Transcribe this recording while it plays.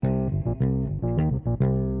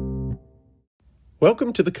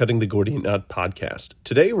Welcome to the Cutting the Gordian Knot podcast.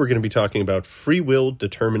 Today we're going to be talking about free will,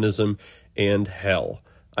 determinism, and hell.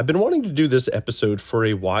 I've been wanting to do this episode for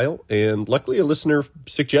a while, and luckily a listener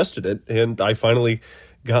suggested it, and I finally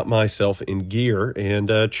got myself in gear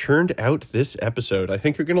and churned out this episode. I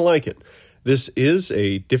think you're going to like it. This is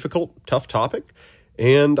a difficult, tough topic,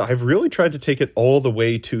 and I've really tried to take it all the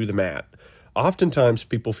way to the mat. Oftentimes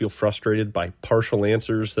people feel frustrated by partial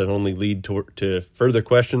answers that only lead to further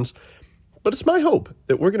questions. But it's my hope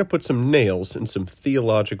that we're going to put some nails in some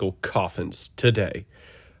theological coffins today.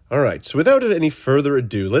 All right, so without any further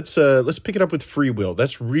ado, let's pick it up with free will.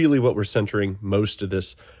 That's really what we're centering most of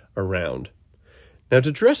this around. Now,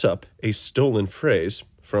 to dress up a stolen phrase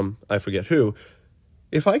from I forget who,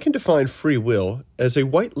 if I can define free will as a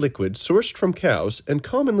white liquid sourced from cows and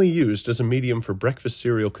commonly used as a medium for breakfast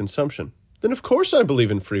cereal consumption, then of course I believe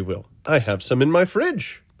in free will. I have some in my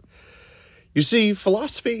fridge. You see,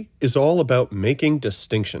 philosophy is all about making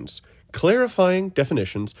distinctions, clarifying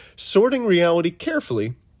definitions, sorting reality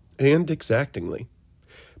carefully and exactingly.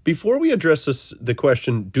 Before we address the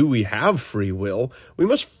question, do we have free will, we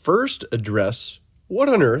must first address what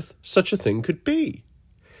on earth such a thing could be.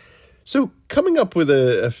 So, coming up with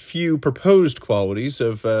a few proposed qualities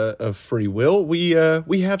of free will, we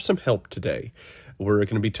have some help today. We're going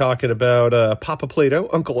to be talking about Papa Plato,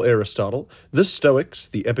 Uncle Aristotle, the Stoics,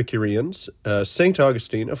 the Epicureans, St.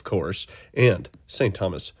 Augustine, of course, and St.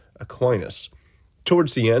 Thomas Aquinas.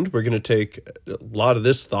 Towards the end, we're going to take a lot of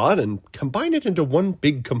this thought and combine it into one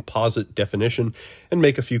big composite definition and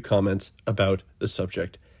make a few comments about the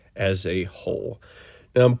subject as a whole.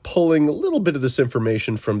 Now, I'm pulling a little bit of this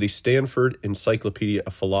information from the Stanford Encyclopedia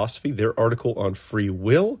of Philosophy, their article on free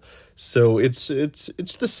will. So it's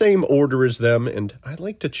the same order as them, and I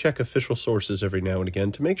like to check official sources every now and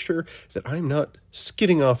again to make sure that I'm not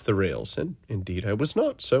skidding off the rails. And indeed, I was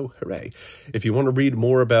not, so hooray. If you want to read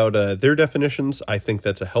more about their definitions, I think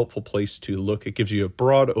that's a helpful place to look. It gives you a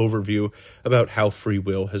broad overview about how free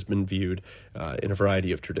will has been viewed in a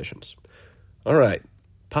variety of traditions. All right,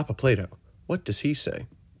 Papa Plato. What does he say?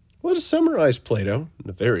 Well, to summarize Plato in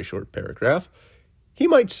a very short paragraph, he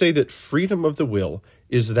might say that freedom of the will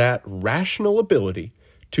is that rational ability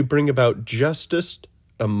to bring about justice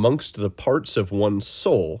amongst the parts of one's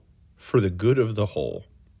soul for the good of the whole.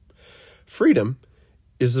 Freedom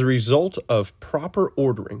is the result of proper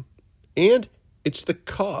ordering, and it's the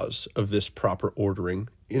cause of this proper ordering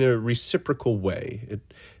in a reciprocal way, a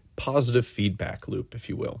positive feedback loop, if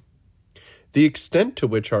you will. The extent to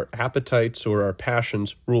which our appetites or our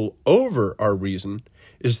passions rule over our reason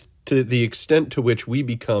is to the extent to which we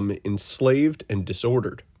become enslaved and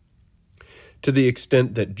disordered. To the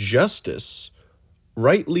extent that justice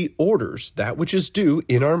rightly orders that which is due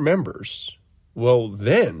in our members, well,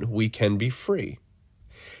 then we can be free.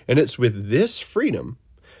 And it's with this freedom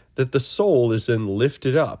that the soul is then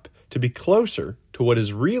lifted up to be closer to what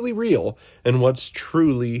is really real and what's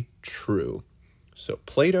truly true. So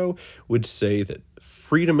Plato would say that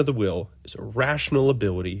freedom of the will is a rational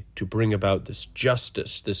ability to bring about this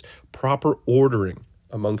justice, this proper ordering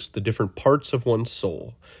amongst the different parts of one's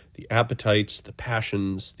soul, the appetites, the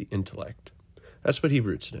passions, the intellect. That's what he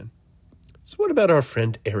roots it in. So what about our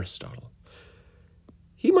friend Aristotle?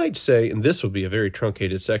 He might say, and this will be a very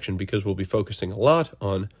truncated section because we'll be focusing a lot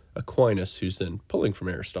on Aquinas, who's then pulling from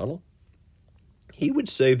Aristotle. He would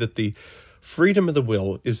say that the freedom of the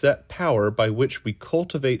will is that power by which we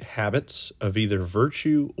cultivate habits of either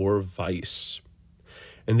virtue or vice.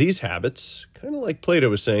 And these habits, kind of like Plato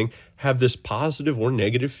was saying, have this positive or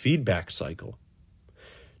negative feedback cycle.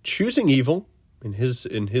 Choosing evil, in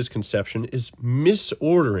his conception, is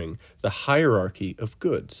misordering the hierarchy of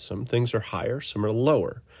goods. Some things are higher, some are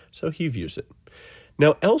lower. So he views it.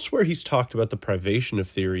 Now, elsewhere he's talked about the privation of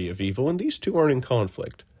theory of evil, and these two aren't in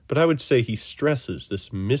conflict. But I would say he stresses this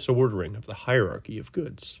misordering of the hierarchy of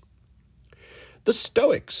goods. The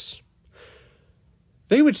Stoics,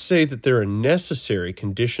 they would say that there are necessary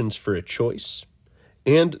conditions for a choice,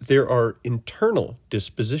 and there are internal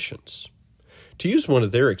dispositions. To use one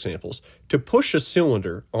of their examples, to push a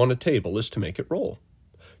cylinder on a table is to make it roll.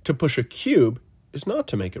 To push a cube is not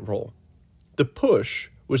to make it roll. The push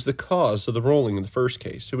was the cause of the rolling in the first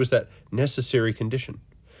case. It was that necessary condition.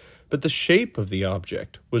 But the shape of the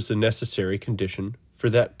object was the necessary condition for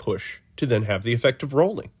that push to then have the effect of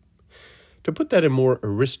rolling. To put that in more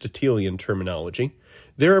Aristotelian terminology,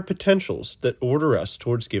 there are potentials that order us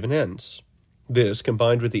towards given ends. This,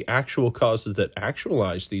 combined with the actual causes that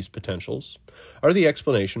actualize these potentials, are the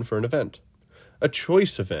explanation for an event. A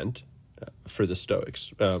choice event, for the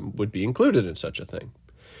Stoics, would be included in such a thing.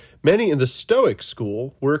 Many in the Stoic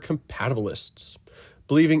school were compatibilists,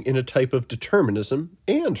 believing in a type of determinism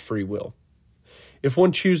and free will. If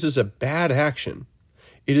one chooses a bad action,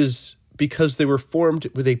 it is because they were formed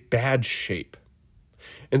with a bad shape.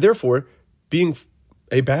 And therefore, being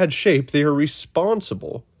a bad shape, they are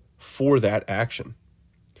responsible for that action.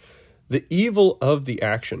 The evil of the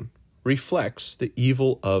action reflects the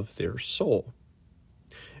evil of their soul.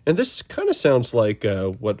 And this kind of sounds like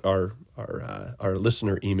what our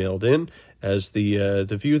listener emailed in as the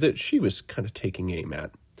view that she was kind of taking aim at.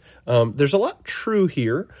 There's a lot true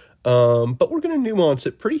here, but we're going to nuance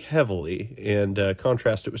it pretty heavily and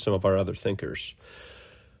contrast it with some of our other thinkers.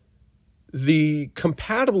 The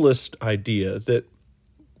compatibilist idea that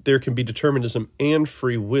there can be determinism and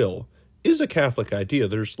free will is a Catholic idea.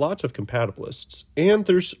 There's lots of compatibilists. And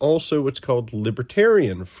there's also what's called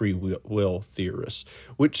libertarian free will theorists,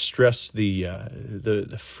 which stress the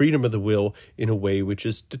freedom of the will in a way which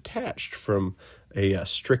is detached from a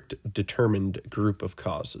strict determined group of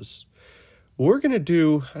causes. We're going to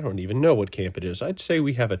do, I don't even know what camp it is. I'd say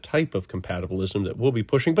we have a type of compatibilism that we'll be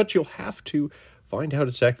pushing, but you'll have to find out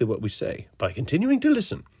exactly what we say by continuing to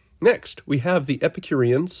listen. Next, we have the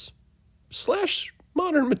Epicureans /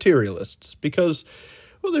 modern materialists, because,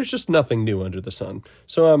 well, there's just nothing new under the sun,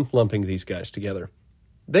 so I'm lumping these guys together.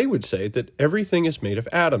 They would say that everything is made of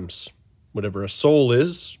atoms. Whatever a soul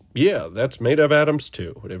is, yeah, that's made of atoms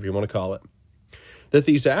too, whatever you want to call it. That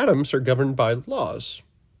these atoms are governed by laws.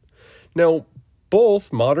 Now,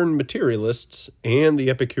 both modern materialists and the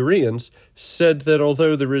Epicureans said that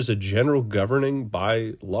although there is a general governing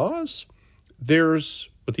by laws, there's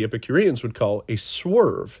what the Epicureans would call a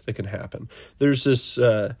swerve that can happen. There's this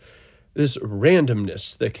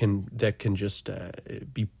randomness that can just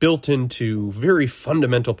be built into very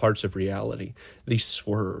fundamental parts of reality, the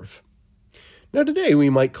swerve. Now today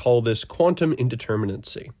we might call this quantum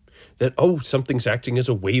indeterminacy, that, something's acting as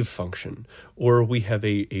a wave function, or we have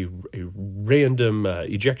a random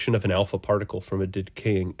ejection of an alpha particle from a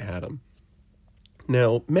decaying atom.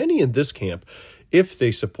 Now, many in this camp, if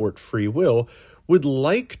they support free will, would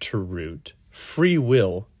like to root free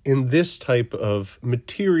will in this type of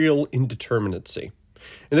material indeterminacy.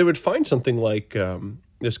 And they would find something like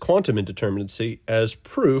this quantum indeterminacy as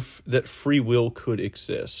proof that free will could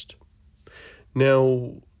exist.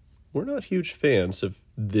 Now, we're not huge fans of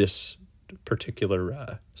this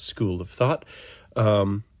particular school of thought,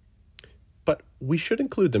 but we should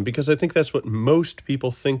include them because I think that's what most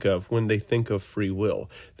people think of when they think of free will.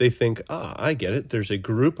 They think, I get it, there's a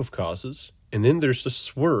group of causes, and then there's the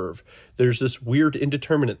swerve. There's this weird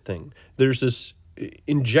indeterminate thing. There's this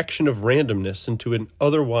injection of randomness into an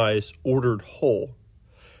otherwise ordered whole.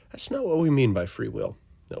 That's not what we mean by free will.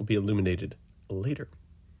 That will be illuminated later.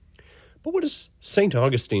 But what does St.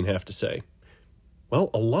 Augustine have to say? Well,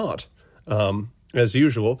 a lot. As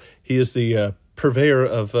usual, he is the purveyor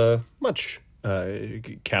of much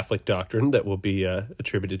Catholic doctrine that will be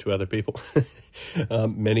attributed to other people.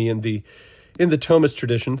 Many in the Thomist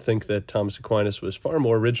tradition think that Thomas Aquinas was far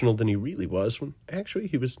more original than he really was, when actually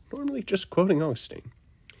he was normally just quoting Augustine.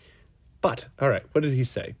 But, all right, what did he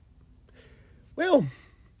say? Well,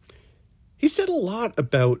 he said a lot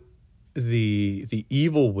about the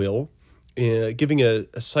evil will, giving a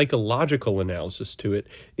psychological analysis to it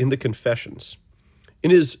in the Confessions.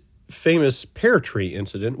 In his famous pear tree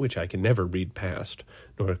incident, which I can never read past,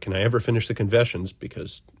 nor can I ever finish the Confessions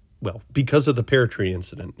because of the pear tree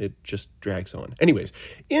incident, it just drags on. Anyways,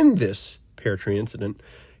 in this pear tree incident,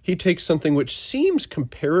 he takes something which seems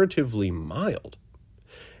comparatively mild,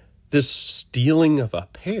 this stealing of a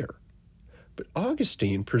pear. But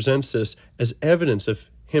Augustine presents this as evidence of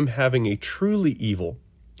him having a truly evil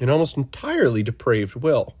and almost entirely depraved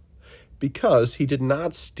will, because he did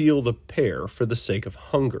not steal the pear for the sake of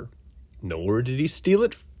hunger, nor did he steal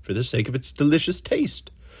it for the sake of its delicious taste,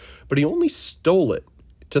 but he only stole it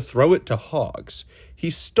to throw it to hogs. He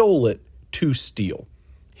stole it to steal.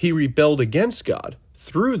 He rebelled against God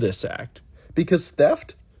through this act because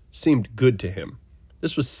theft seemed good to him.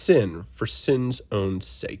 This was sin for sin's own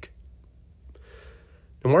sake.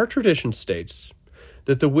 Now, our tradition states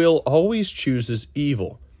that the will always chooses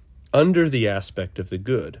evil under the aspect of the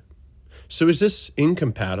good. So is this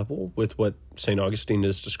incompatible with what St. Augustine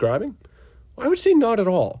is describing? I would say not at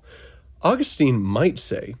all. Augustine might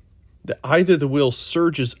say that either the will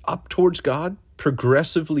surges up towards God,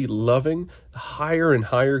 progressively loving the higher and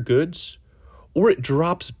higher goods, or it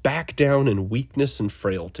drops back down in weakness and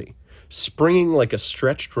frailty, springing like a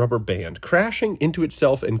stretched rubber band, crashing into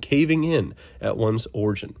itself and caving in at one's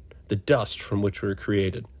origin, the dust from which we were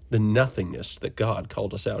created, the nothingness that God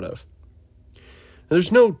called us out of. Now,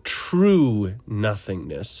 there's no true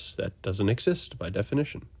nothingness that doesn't exist by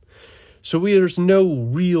definition. So there's no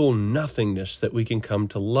real nothingness that we can come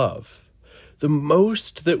to love. The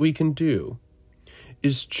most that we can do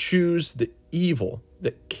is choose the evil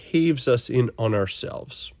that caves us in on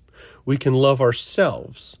ourselves. We can love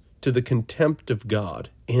ourselves to the contempt of God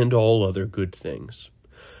and all other good things.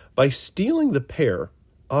 By stealing the pear,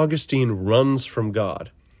 Augustine runs from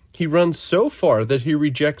God. He runs so far that he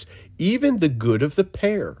rejects even the good of the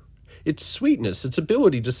pear, its sweetness, its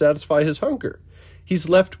ability to satisfy his hunger. He's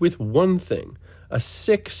left with one thing, a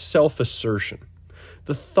sick self-assertion.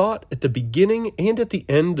 The thought at the beginning and at the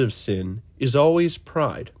end of sin is always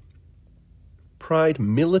pride. Pride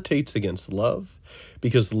militates against love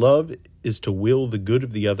because love is to will the good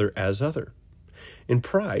of the other as other. And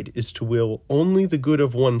pride is to will only the good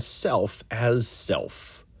of oneself as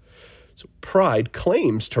self. So pride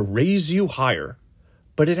claims to raise you higher,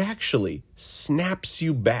 but it actually snaps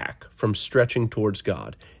you back from stretching towards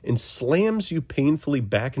God and slams you painfully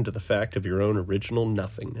back into the fact of your own original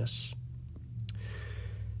nothingness.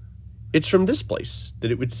 It's from this place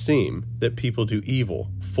that it would seem that people do evil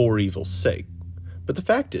for evil's sake. But the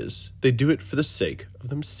fact is, they do it for the sake of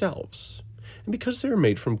themselves. And because they are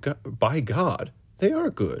made by God, they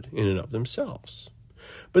are good in and of themselves.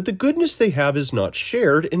 But the goodness they have is not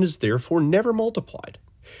shared and is therefore never multiplied.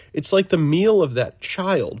 It's like the meal of that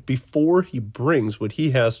child before he brings what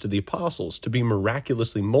he has to the apostles to be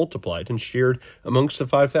miraculously multiplied and shared amongst the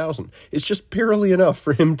 5,000. It's just barely enough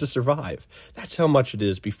for him to survive. That's how much it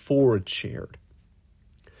is before it's shared.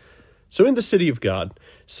 So in the city of God,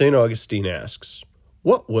 St. Augustine asks,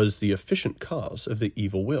 what was the efficient cause of the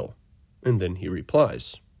evil will? And then he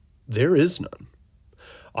replies, there is none.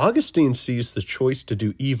 Augustine sees the choice to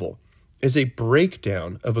do evil as a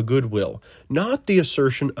breakdown of a good will, not the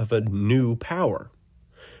assertion of a new power.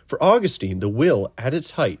 For Augustine, the will at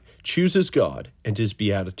its height chooses God and is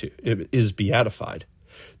beatified.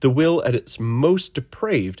 The will at its most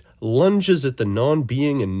depraved lunges at the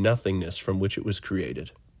non-being and nothingness from which it was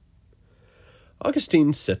created.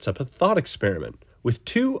 Augustine sets up a thought experiment with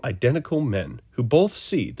two identical men who both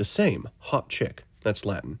see the same hot chick. That's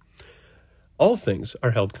Latin. All things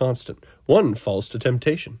are held constant. One falls to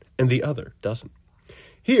temptation, and the other doesn't.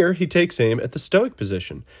 Here, he takes aim at the Stoic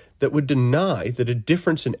position that would deny that a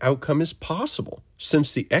difference in outcome is possible,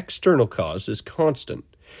 since the external cause is constant,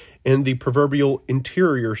 and the proverbial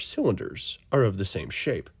interior cylinders are of the same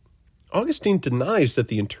shape. Augustine denies that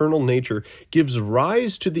the internal nature gives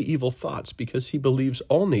rise to the evil thoughts because he believes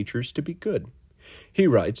all natures to be good. He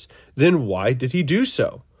writes, then why did he do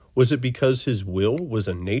so? Was it because his will was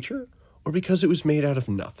a nature, or because it was made out of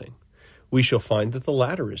nothing? We shall find that the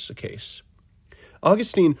latter is the case.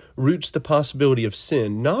 Augustine roots the possibility of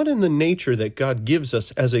sin not in the nature that God gives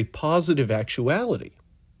us as a positive actuality,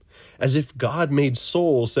 as if God made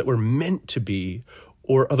souls that were meant to be,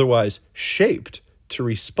 or otherwise shaped to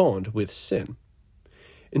respond with sin.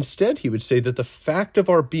 Instead, he would say that the fact of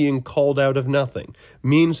our being called out of nothing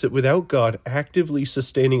means that without God actively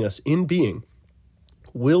sustaining us in being,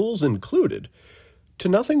 wills included, to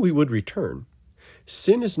nothing we would return.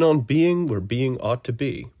 Sin is non-being where being ought to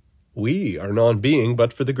be. We are non-being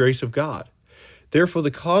but for the grace of God. Therefore,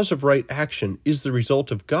 the cause of right action is the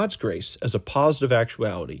result of God's grace as a positive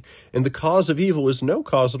actuality, and the cause of evil is no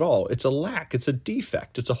cause at all. It's a lack, it's a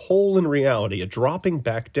defect, it's a hole in reality, a dropping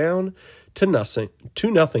back down to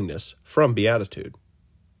nothingness from beatitude.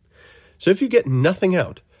 So if you get nothing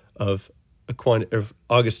out of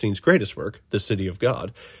Augustine's greatest work, The City of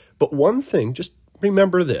God, but one thing, just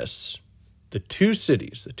remember this: the two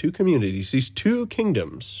cities, the two communities, these two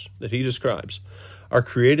kingdoms that he describes are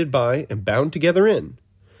created by and bound together in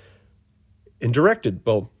and directed,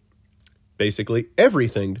 basically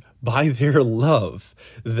everything by their love.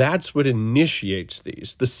 That's what initiates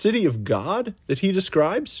these. The city of God that he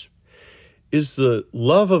describes is the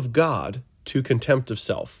love of God to contempt of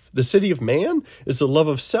self. The city of man is the love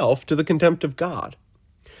of self to the contempt of God.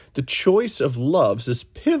 The choice of loves is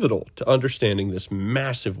pivotal to understanding this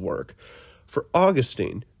massive work. For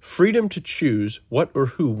Augustine, freedom to choose what or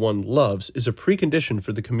who one loves is a precondition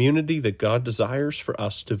for the community that God desires for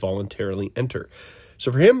us to voluntarily enter.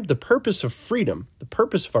 So for him, the purpose of freedom, the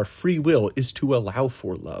purpose of our free will, is to allow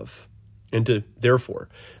for love and to, therefore,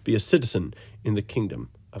 be a citizen in the kingdom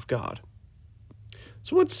of God.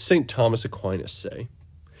 So what's St. Thomas Aquinas say?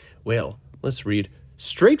 Well, let's read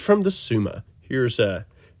straight from the Summa. Here's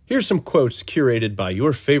some quotes curated by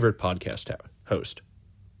your favorite podcast host.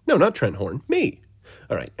 No, not Trent Horn, me.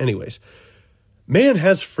 All right, anyways. Man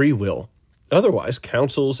has free will. Otherwise,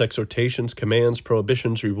 counsels, exhortations, commands,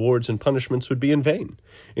 prohibitions, rewards, and punishments would be in vain.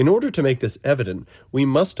 In order to make this evident, we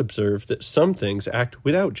must observe that some things act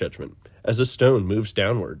without judgment, as a stone moves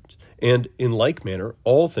downwards, and in like manner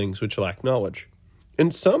all things which lack knowledge.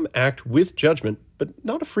 And some act with judgment, but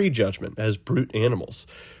not a free judgment, as brute animals.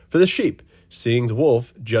 For the sheep, seeing the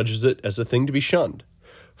wolf, judges it as a thing to be shunned,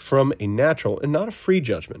 from a natural and not a free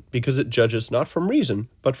judgment, because it judges not from reason,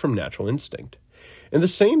 but from natural instinct. And the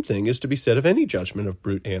same thing is to be said of any judgment of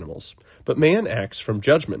brute animals. But man acts from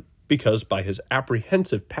judgment, because by his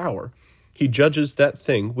apprehensive power, he judges that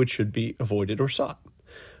thing which should be avoided or sought.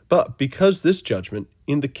 But because this judgment,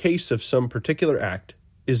 in the case of some particular act,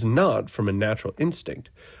 is not from a natural instinct,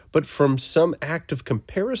 but from some act of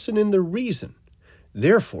comparison in the reason,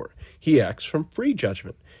 therefore he acts from free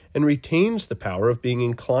judgment, and retains the power of being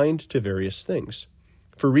inclined to various things.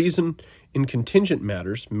 For reason in contingent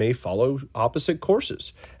matters may follow opposite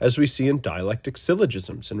courses, as we see in dialectic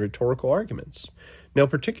syllogisms and rhetorical arguments. Now,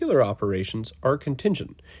 particular operations are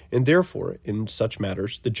contingent, and therefore, in such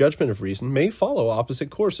matters, the judgment of reason may follow opposite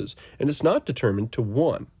courses, and is not determined to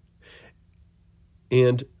one.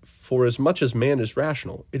 And for as much as man is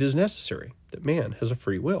rational, it is necessary that man has a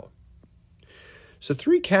free will. So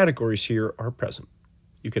 3 categories here are present.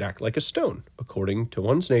 You could act like a stone, according to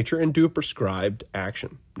one's nature, and do a prescribed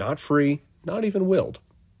action, not free, not even willed.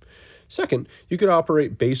 Second, you could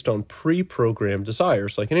operate based on pre-programmed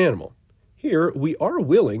desires like an animal. Here, we are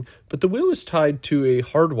willing, but the will is tied to a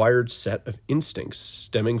hardwired set of instincts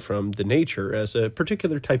stemming from the nature as a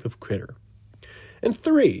particular type of critter. And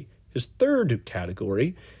 3, his third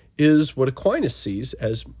category, is what Aquinas sees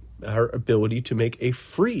as our ability to make a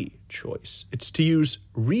free choice. It's to use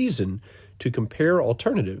reason to compare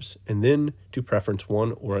alternatives, and then to preference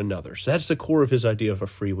one or another. So that's the core of his idea of a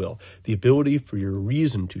free will, the ability for your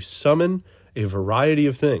reason to summon a variety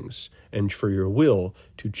of things, and for your will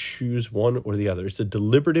to choose one or the other. It's a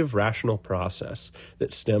deliberative, rational process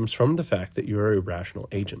that stems from the fact that you're a rational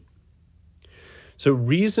agent. So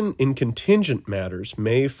reason in contingent matters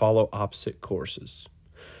may follow opposite courses.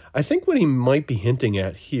 I think what he might be hinting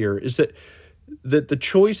at here is that the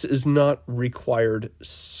choice is not required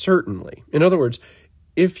certainly. In other words,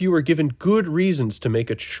 if you are given good reasons to make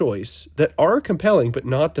a choice that are compelling but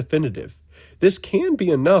not definitive, this can be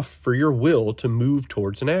enough for your will to move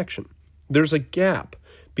towards an action. There's a gap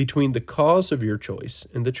between the cause of your choice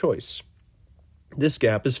and the choice. This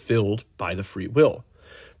gap is filled by the free will.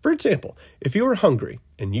 For example, if you are hungry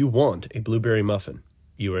and you want a blueberry muffin,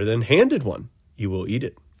 you are then handed one. You will eat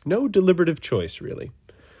it. No deliberative choice, really.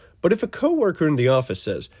 But if a coworker in the office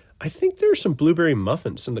says, "I think there are some blueberry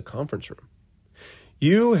muffins in the conference room,"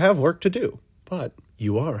 you have work to do, but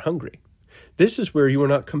you are hungry. This is where you are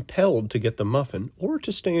not compelled to get the muffin or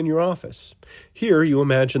to stay in your office. Here you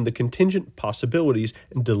imagine the contingent possibilities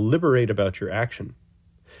and deliberate about your action.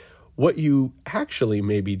 What you actually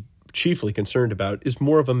may be chiefly concerned about is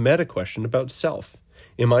more of a meta question about self.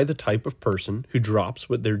 Am I the type of person who drops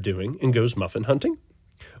what they're doing and goes muffin hunting?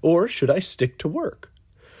 Or should I stick to work?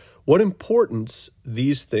 What importance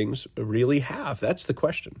these things really have? That's the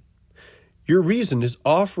question. Your reason is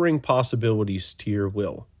offering possibilities to your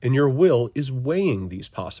will, and your will is weighing these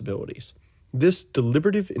possibilities. This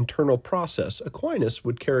deliberative internal process Aquinas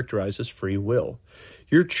would characterize as free will.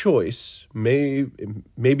 Your choice may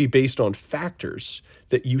be based on factors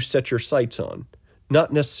that you set your sights on,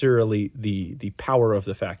 not necessarily the power of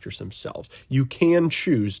the factors themselves. You can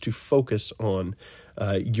choose to focus on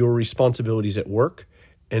your responsibilities at work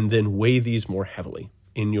and then weigh these more heavily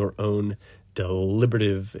in your own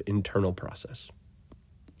deliberative internal process.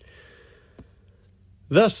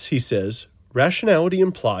 Thus, he says, rationality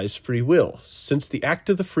implies free will, since the act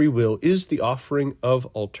of the free will is the offering of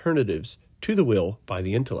alternatives to the will by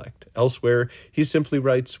the intellect. Elsewhere, he simply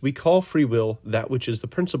writes, we call free will that which is the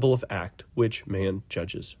principle of act, which man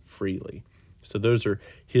judges freely. So those are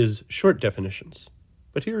his short definitions.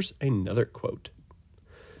 But here's another quote.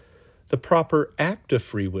 The proper act of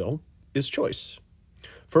free will is choice.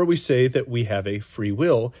 For we say that we have a free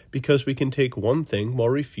will because we can take one thing while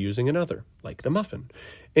refusing another, like the muffin.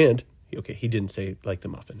 And, okay, he didn't say like the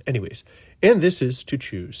muffin. Anyways, and this is to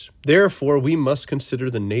choose. Therefore, we must consider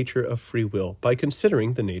the nature of free will by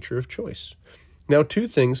considering the nature of choice. Now, 2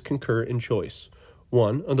 things concur in choice.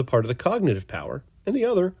 One on the part of the cognitive power, and the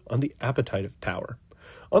other on the appetitive power.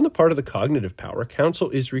 On the part of the cognitive power, counsel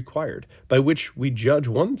is required, by which we judge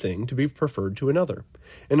one thing to be preferred to another.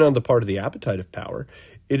 And on the part of the appetitive power,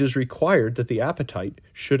 it is required that the appetite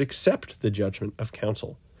should accept the judgment of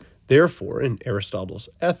counsel. Therefore, in Aristotle's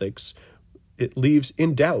Ethics, it leaves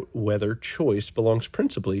in doubt whether choice belongs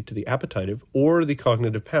principally to the appetitive or the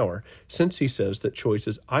cognitive power, since he says that choice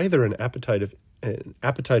is either an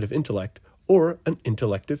appetitive intellect or an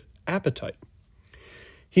intellective appetite.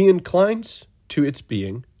 He inclines to its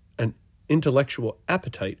being an intellectual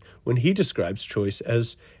appetite when he describes choice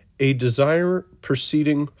as a desire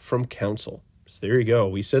proceeding from counsel. So there you go.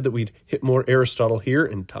 We said that we'd hit more Aristotle here,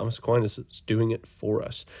 and Thomas Aquinas is doing it for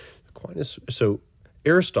us. So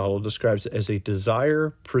Aristotle describes it as a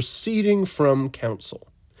desire proceeding from counsel.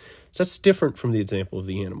 So that's different from the example of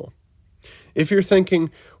the animal. If you're thinking,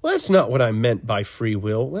 well, that's not what I meant by free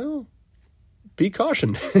will, well, be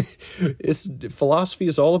cautioned. Philosophy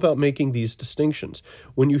is all about making these distinctions.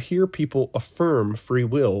 When you hear people affirm free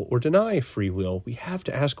will or deny free will, we have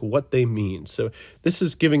to ask what they mean. So this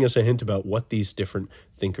is giving us a hint about what these different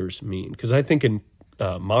thinkers mean. Because I think in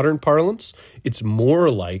modern parlance, it's more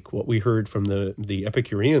like what we heard from the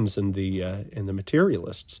Epicureans and the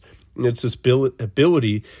materialists. And it's this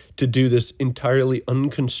ability to do this entirely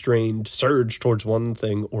unconstrained surge towards one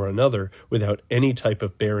thing or another without any type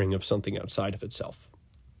of bearing of something outside of itself.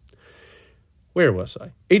 Where was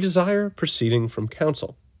I? A desire proceeding from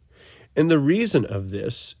counsel. And the reason of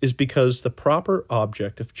this is because the proper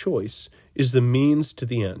object of choice is the means to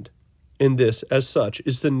the end. And this, as such,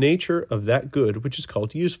 is the nature of that good which is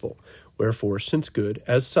called useful. Wherefore, since good,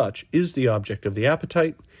 as such, is the object of the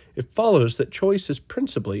appetite, it follows that choice is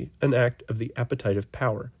principally an act of the appetitive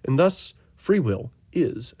power, and thus free will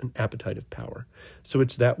is an appetitive power. So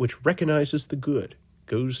it's that which recognizes the good,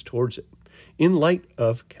 goes towards it, in light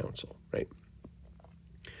of counsel, right?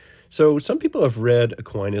 So some people have read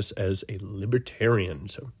Aquinas as a libertarian,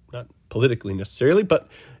 so not politically necessarily, but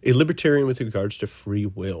a libertarian with regards to free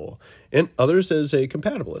will, and others as a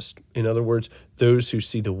compatibilist. In other words, those who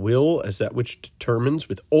see the will as that which determines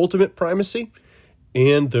with ultimate primacy,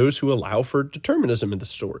 and those who allow for determinism in the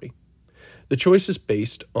story. The choice is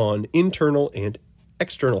based on internal and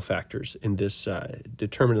external factors in this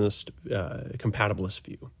determinist, compatibilist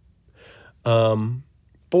view.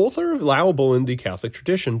 Both are allowable in the Catholic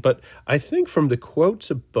tradition, but I think from the quotes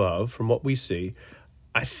above, from what we see,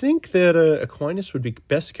 I think that Aquinas would be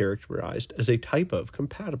best characterized as a type of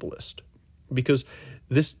compatibilist. Because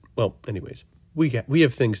this, well, anyways, we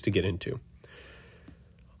have things to get into.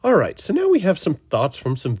 All right, so now we have some thoughts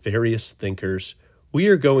from some various thinkers. We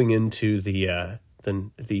are going into the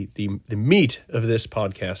meat of this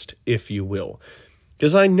podcast, if you will,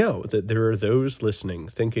 because I know that there are those listening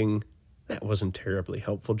thinking, that wasn't terribly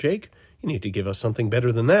helpful, Jake. You need to give us something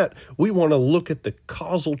better than that. We want to look at the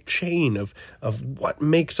causal chain of what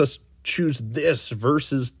makes us choose this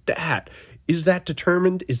versus that. Is that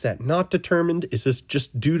determined? Is that not determined? Is this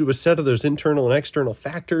just due to a set of those internal and external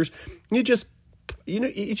factors? You just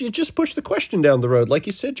push the question down the road like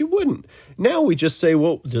you said you wouldn't. Now we just say,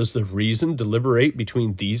 well, does the reason deliberate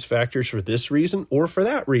between these factors for this reason or for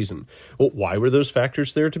that reason? Well, why were those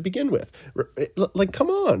factors there to begin with? Like, come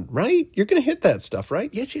on, right? You're going to hit that stuff, right?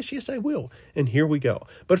 Yes, I will. And here we go.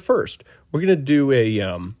 But first, we're going to do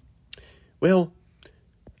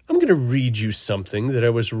I'm going to read you something that I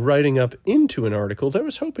was writing up into an article that I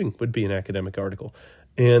was hoping would be an academic article.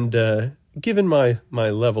 And given my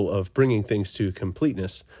level of bringing things to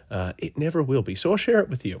completeness, it never will be. So I'll share it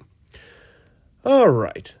with you. All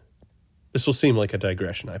right. This will seem like a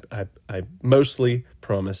digression. I mostly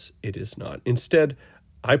promise it is not. Instead,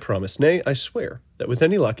 I promise, nay, I swear, that with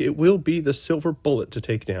any luck, it will be the silver bullet to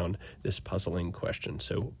take down this puzzling question.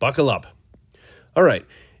 So buckle up. All right.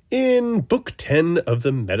 In Book 10 of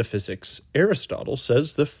the Metaphysics, Aristotle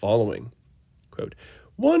says the following, quote,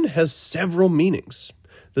 "One has several meanings.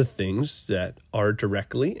 The things that are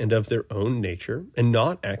directly and of their own nature and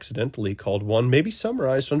not accidentally called one may be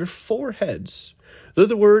summarized under 4 heads, though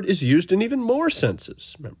the word is used in even more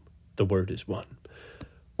senses. Remember, the word is one.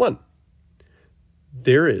 1.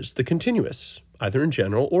 There is the continuous, either in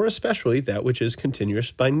general or especially that which is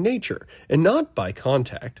continuous by nature, and not by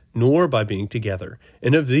contact, nor by being together.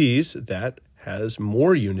 And of these, that has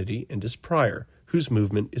more unity and is prior, whose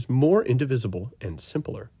movement is more indivisible and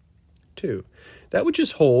simpler. 2. That which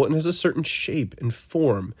is whole and has a certain shape and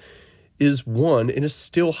form is one in a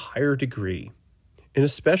still higher degree, and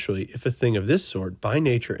especially if a thing of this sort, by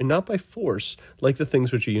nature and not by force, like the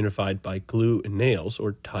things which are unified by glue and nails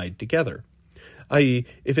or tied together, i.e.,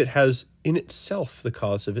 if it has in itself the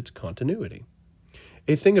cause of its continuity.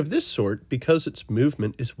 A thing of this sort, because its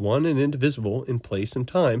movement is one and indivisible in place and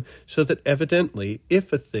time, so that evidently,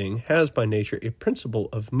 if a thing has by nature a principle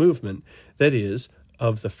of movement, that is,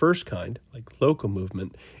 of the first kind, like local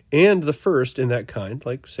movement, and the first in that kind,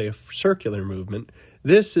 like, say, a circular movement,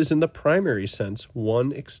 this is in the primary sense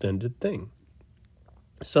one extended thing.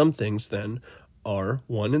 Some things, then, are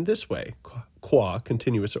one in this way, qua,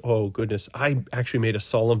 continuous. Oh, goodness. I actually made a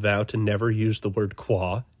solemn vow to never use the word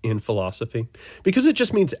qua in philosophy because it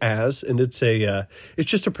just means as, and it's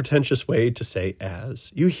just a pretentious way to say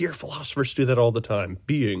as. You hear philosophers do that all the time.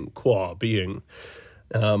 Being, qua, being.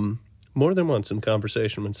 More than once in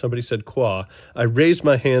conversation, when somebody said qua, I raise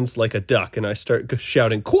my hands like a duck and I start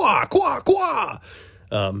shouting, qua, qua, qua.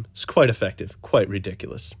 It's quite effective, quite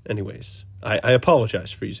ridiculous. Anyways, I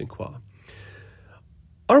apologize for using qua.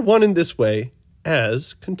 Are one in this way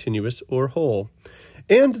as continuous or whole,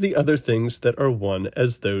 and the other things that are one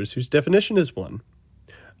as those whose definition is one.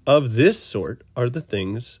 Of this sort are the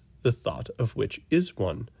things the thought of which is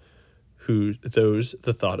one,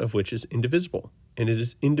 the thought of which is indivisible. And it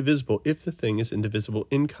is indivisible if the thing is indivisible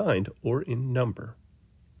in kind or in number.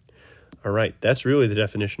 All right, that's really the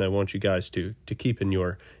definition I want you guys to keep in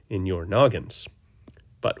your noggins.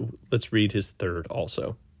 But let's read his third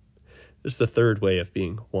also. This is the third way of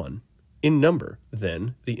being one. In number,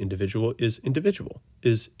 then, the individual is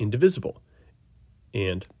indivisible.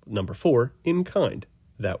 And number 4, in kind,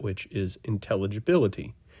 that which is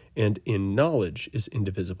intelligibility. And in knowledge is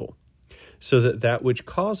indivisible. So that which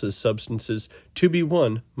causes substances to be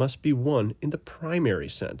one must be one in the primary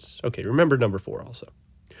sense. Okay, remember number 4 also.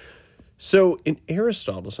 So in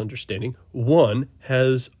Aristotle's understanding, one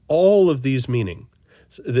has all of these meanings.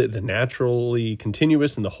 The naturally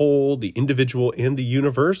continuous and the whole, the individual and the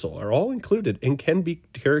universal are all included and can be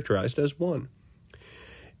characterized as one.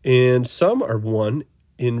 And some are one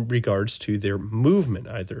in regards to their movement,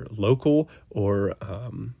 either local or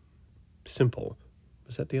simple.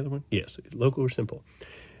 Is that the other one? Yes, local or simple.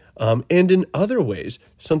 And in other ways,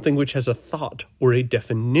 something which has a thought or a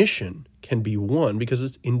definition can be one because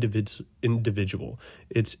it's individual.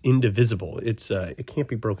 It's indivisible. It can't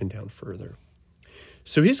be broken down further.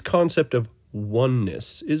 So his concept of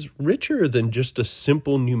oneness is richer than just a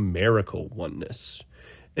simple numerical oneness.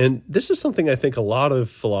 And this is something I think a lot of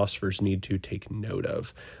philosophers need to take note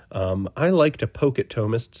of. I like to poke at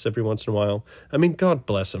Thomists every once in a while. I mean, God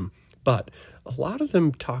bless them. But a lot of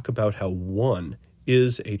them talk about how one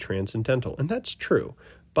is a transcendental, and that's true.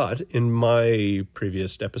 But in my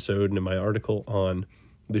previous episode and in my article on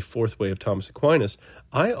the fourth way of Thomas Aquinas,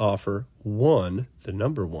 I offer one, the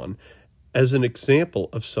number one, as an example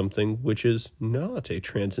of something which is not a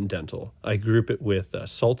transcendental. I group it with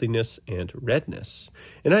saltiness and redness.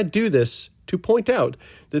 And I do this to point out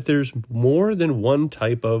that there's more than one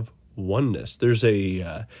type of oneness. There's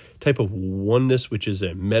a type of oneness which is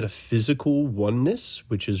a metaphysical oneness,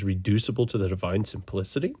 which is reducible to the divine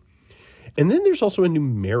simplicity. And then there's also a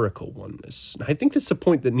numerical oneness. And I think that's a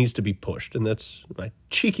point that needs to be pushed, and that's my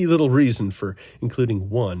cheeky little reason for including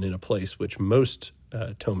one in a place which most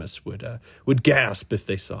Thomists would gasp if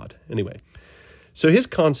they saw it. Anyway, so his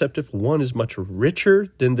concept of one is much richer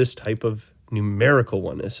than this type of numerical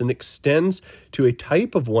oneness and extends to a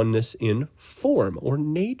type of oneness in form or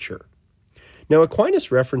nature. Now,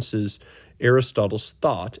 Aquinas references Aristotle's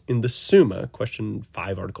thought in the Summa, question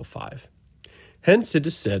 5, article 5. Hence, it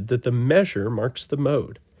is said that the measure marks the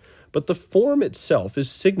mode, but the form itself is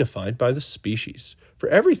signified by the species, for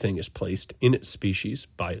everything is placed in its species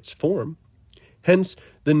by its form. Hence,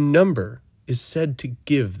 the number is said to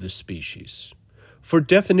give the species. For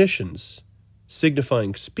definitions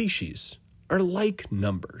signifying species are like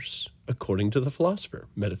numbers, according to the philosopher,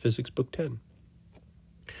 Metaphysics, Book 10.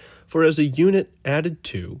 For as a unit added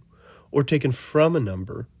to, or taken from a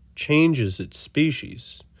number, changes its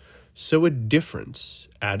species, so a difference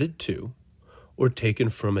added to, or taken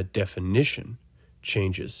from a definition,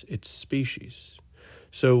 changes its species.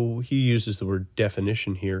 So he uses the word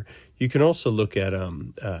definition here. You can also look at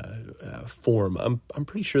form. I'm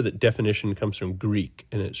pretty sure that definition comes from Greek,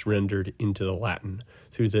 and it's rendered into the Latin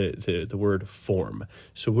through the word form.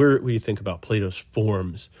 So we think about Plato's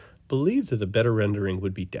forms, believe that the better rendering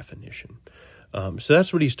would be definition. So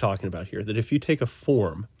that's what he's talking about here, that if you take a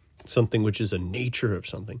form, something which is a nature of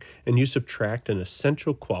something, and you subtract an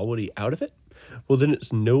essential quality out of it, well, then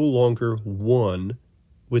it's no longer one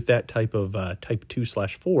with that type of type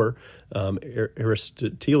 2/4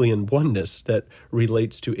 Aristotelian oneness that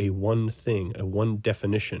relates to a one thing, a one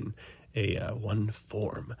definition, a one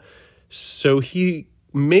form. So he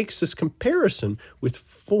makes this comparison with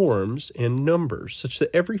forms and numbers, such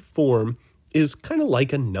that every form is kind of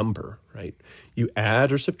like a number, right? You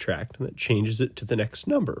add or subtract, and that changes it to the next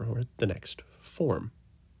number or the next form.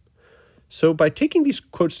 So by taking these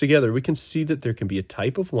quotes together, we can see that there can be a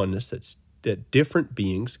type of oneness that different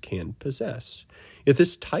beings can possess. Yet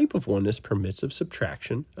this type of oneness permits of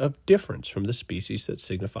subtraction of difference from the species that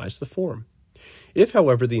signifies the form. If,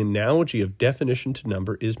 however, the analogy of definition to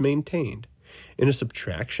number is maintained, and a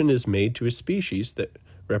subtraction is made to a species that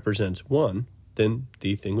represents 1, then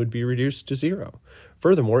the thing would be reduced to 0.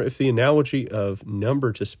 Furthermore, if the analogy of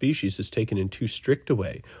number to species is taken in too strict a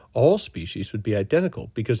way, all species would be identical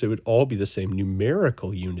because they would all be the same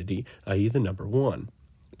numerical unity, i.e. the number 1.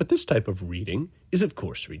 But this type of reading is, of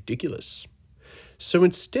course, ridiculous. So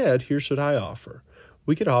instead, here's what I offer.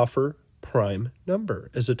 We could offer prime number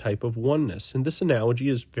as a type of oneness, and this analogy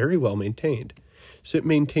is very well maintained. So it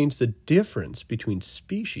maintains the difference between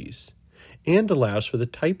species and allows for the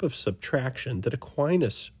type of subtraction that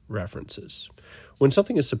Aquinas references. When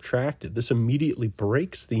something is subtracted, this immediately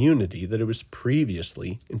breaks the unity that it was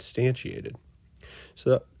previously instantiated.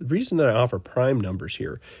 So the reason that I offer prime numbers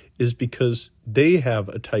here is because they have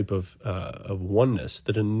a type of oneness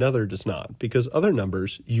that another does not. Because other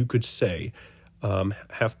numbers, you could say,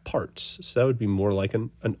 have parts. So that would be more like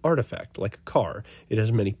an artifact, like a car. It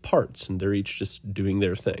has many parts, and they're each just doing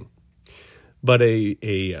their thing. But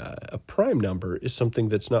a prime number is something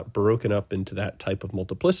that's not broken up into that type of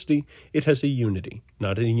multiplicity. It has a unity,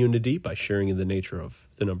 not a unity by sharing in the nature of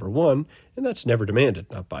the number 1, and that's never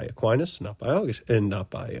demanded, not by Aquinas, not by August, and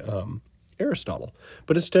not by Aristotle.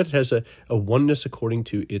 But instead it has a oneness according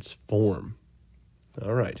to its form.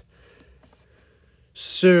 All right.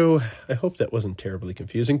 So I hope that wasn't terribly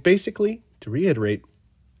confusing. Basically, to reiterate,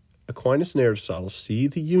 Aquinas and Aristotle see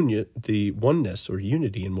the oneness or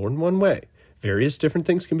unity in more than one way. Various different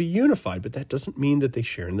things can be unified, but that doesn't mean that they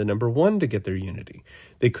share in the number 1 to get their unity.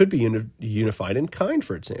 They could be unified in kind,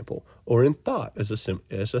 for example, or in thought as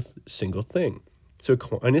a single thing. So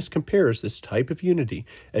Aquinas compares this type of unity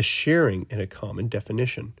as sharing in a common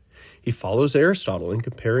definition. He follows Aristotle in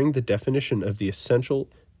comparing the definition of the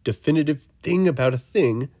essential, definitive thing about a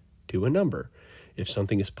thing to a number. If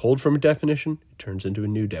something is pulled from a definition, it turns into a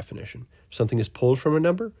new definition. If something is pulled from a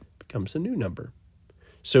number, it becomes a new number.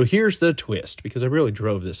 So here's the twist, because I really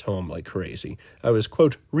drove this home like crazy. I was,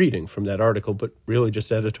 quote, reading from that article, but really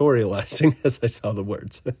just editorializing as I saw the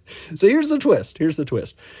words. So here's the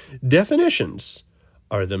twist. Definitions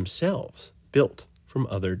are themselves built from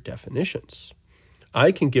other definitions.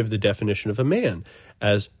 I can give the definition of a man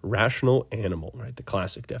as rational animal, right? The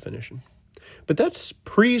classic definition. But that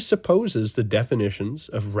presupposes the definitions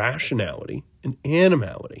of rationality and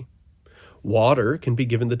animality. Water can be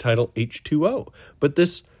given the title H2O, but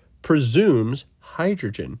this presumes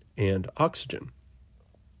hydrogen and oxygen.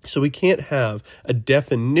 So we can't have a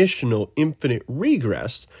definitional infinite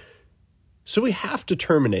regress, so we have to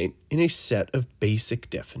terminate in a set of basic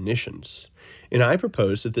definitions. And I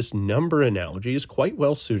propose that this number analogy is quite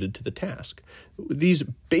well suited to the task. These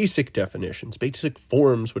basic definitions, basic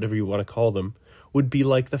forms, whatever you want to call them, would be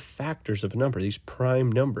like the factors of a number, these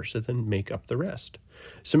prime numbers that then make up the rest.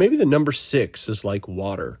 So maybe the number 6 is like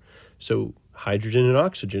water. So hydrogen and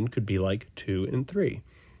oxygen could be like 2 and 3.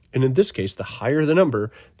 And in this case, the higher the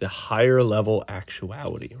number, the higher level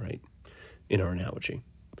actuality, right, in our analogy.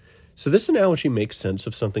 So this analogy makes sense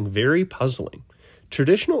of something very puzzling.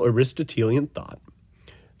 Traditional Aristotelian thought,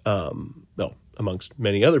 amongst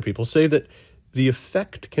many other people, say that the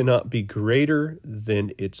effect cannot be greater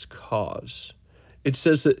than its cause. It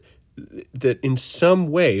says that in some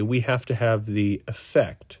way we have to have the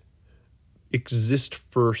effect exist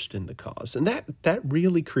first in the cause. And that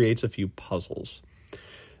really creates a few puzzles.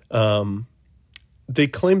 They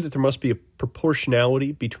claim that there must be a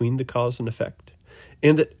proportionality between the cause and effect,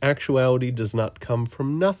 and that actuality does not come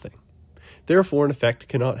from nothing. Therefore, an effect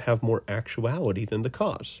cannot have more actuality than the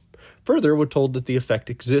cause. Further, we're told that the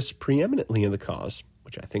effect exists preeminently in the cause,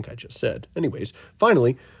 which I think I just said. Anyways,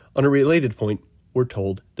 finally, on a related point, we're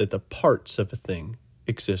told that the parts of a thing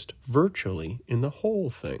exist virtually in the whole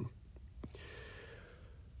thing.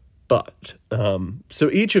 But, so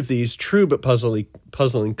each of these true but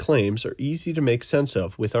puzzling claims are easy to make sense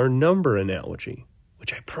of with our number analogy,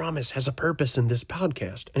 which I promise has a purpose in this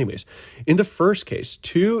podcast. Anyways, in the first case,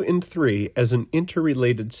 2 and 3 as an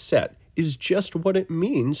interrelated set is just what it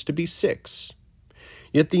means to be 6.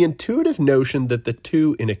 Yet the intuitive notion that the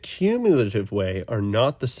two in a cumulative way are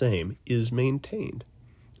not the same is maintained.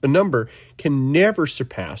 A number can never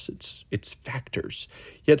surpass its factors.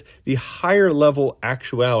 Yet the higher level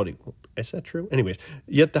actuality, is that true? Anyways,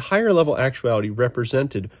 yet the higher level actuality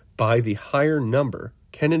represented by the higher number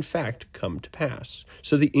can in fact come to pass.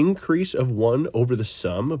 So the increase of 1 over the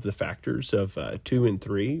sum of the factors of 2 and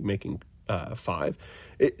 3, making 5,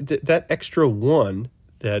 that extra 1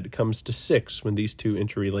 that comes to 6 when these two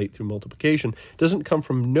interrelate through multiplication doesn't come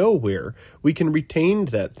from nowhere. We can retain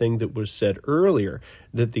that thing that was said earlier,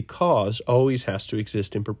 that the cause always has to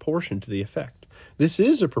exist in proportion to the effect. This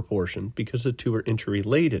is a proportion because the two are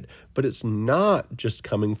interrelated, but it's not just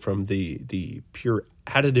coming from the pure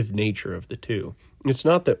additive nature of the two. It's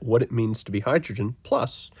not that what it means to be hydrogen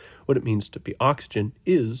plus what it means to be oxygen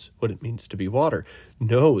is what it means to be water.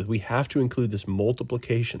 No, we have to include this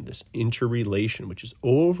multiplication, this interrelation, which is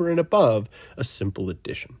over and above a simple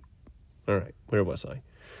addition. All right, where was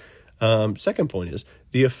I? Second point is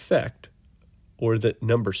the effect, or that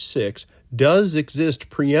number 6, does exist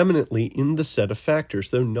preeminently in the set of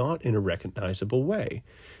factors, though not in a recognizable way.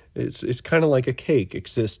 It's kind of like a cake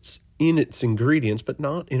exists in its ingredients, but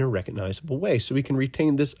not in a recognizable way. So we can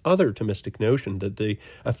retain this other Thomistic notion that the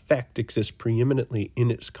effect exists preeminently in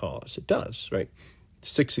its cause. It does, right?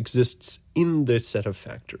 6 exists in the set of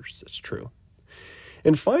factors. That's true.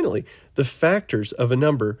 And finally, the factors of a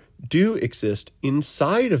number do exist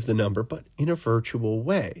inside of the number, but in a virtual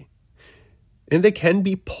way. And they can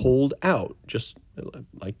be pulled out, just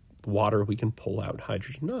like water, we can pull out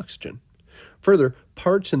hydrogen and oxygen. Further,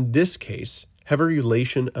 parts in this case have a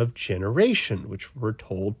relation of generation, which we're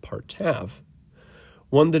told parts have,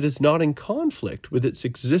 one that is not in conflict with its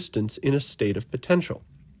existence in a state of potential.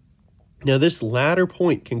 Now, this latter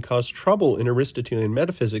point can cause trouble in Aristotelian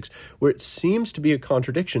metaphysics, where it seems to be a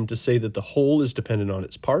contradiction to say that the whole is dependent on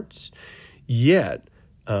its parts, yet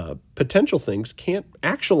potential things can't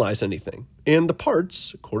actualize anything, and the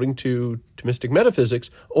parts, according to Thomistic metaphysics,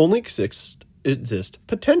 only exist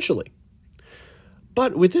potentially.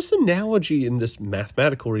 But with this analogy in this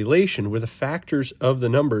mathematical relation where the factors of the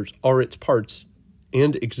numbers are its parts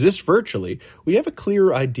and exist virtually, we have a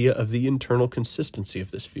clearer idea of the internal consistency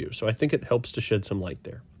of this view. So I think it helps to shed some light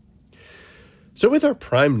there. So with our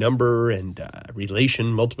prime number and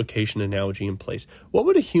relation multiplication analogy in place, what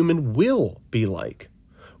would a human will be like?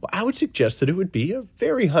 Well, I would suggest that it would be a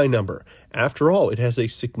very high number. After all, it has a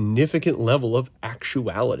significant level of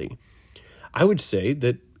actuality. I would say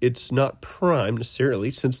that it's not prime necessarily,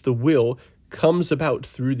 since the will comes about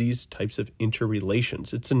through these types of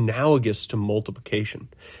interrelations. It's analogous to multiplication.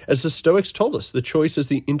 As the Stoics told us, the choice is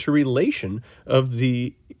the interrelation of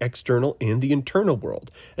the external and the internal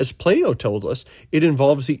world. As Plato told us, it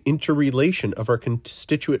involves the interrelation of our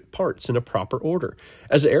constituent parts in a proper order.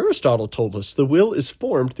 As Aristotle told us, the will is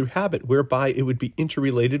formed through habit, whereby it would be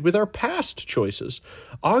interrelated with our past choices.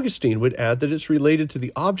 Augustine would add that it's related to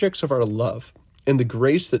the objects of our love and the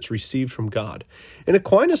grace that's received from God. And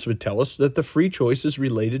Aquinas would tell us that the free choice is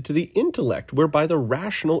related to the intellect, whereby the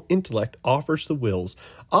rational intellect offers the will's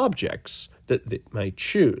objects that it might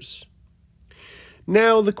choose.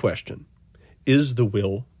 Now the question, is the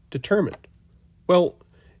will determined? Well,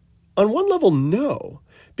 on one level, no,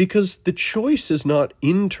 because the choice is not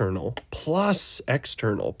internal plus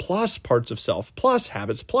external plus parts of self plus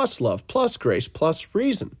habits plus love plus grace plus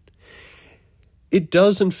reason. It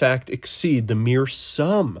does, in fact, exceed the mere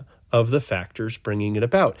sum of the factors bringing it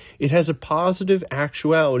about. It has a positive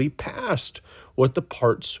actuality past what the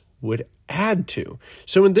parts would add to.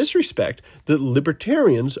 So in this respect, the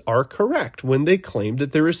libertarians are correct when they claim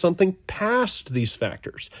that there is something past these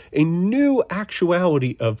factors, a new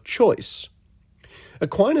actuality of choice.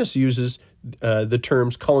 Aquinas uses the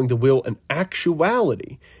terms calling the will an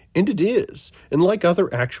actuality, and it is. And like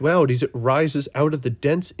other actualities, it rises out of the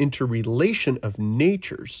dense interrelation of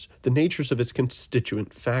natures, the natures of its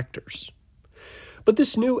constituent factors. But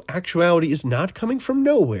this new actuality is not coming from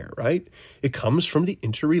nowhere, right? It comes from the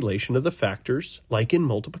interrelation of the factors, like in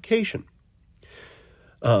multiplication.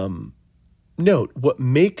 Note, what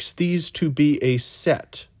makes these to be a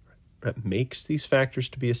set, what makes these factors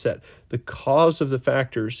to be a set, the cause of the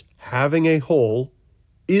factors having a whole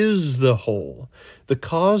is the whole. The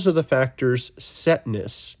cause of the factor's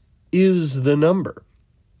setness is the number.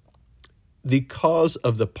 The cause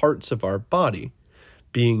of the parts of our body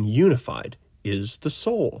being unified is the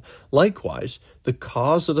soul. Likewise, the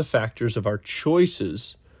cause of the factors of our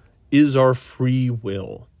choices is our free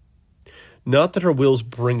will. Not that our wills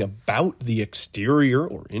bring about the exterior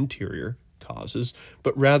or interior causes,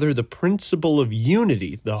 but rather the principle of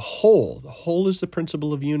unity, the whole. The whole is the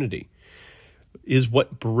principle of unity, is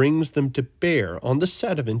what brings them to bear on the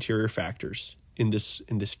set of interior factors in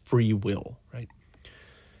this free will, right?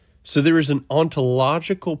 So there is an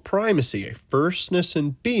ontological primacy, a firstness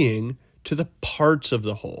in being to the parts of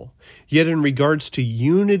the whole. Yet in regards to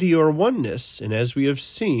unity or oneness, and as we have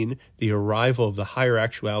seen, the arrival of the higher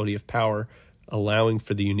actuality of power allowing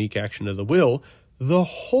for the unique action of the will, the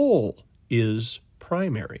whole is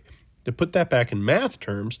primary. To put that back in math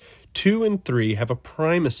terms, 2 and 3 have a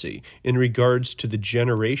primacy in regards to the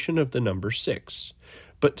generation of the number 6.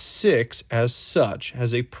 But 6, as such,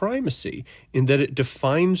 has a primacy in that it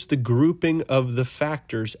defines the grouping of the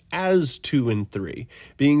factors as 2 and 3,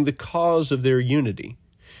 being the cause of their unity.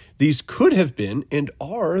 These could have been and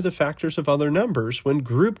are the factors of other numbers when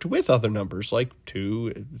grouped with other numbers like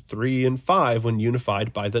 2, 3, and 5 when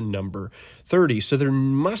unified by the number 30. So there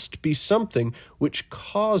must be something which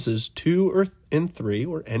causes 2 and 3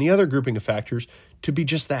 or any other grouping of factors to be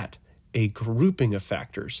just that, a grouping of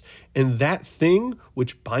factors. And that thing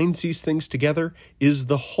which binds these things together is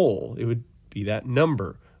the whole. It would be that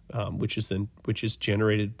number which is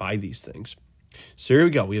generated by these things. So here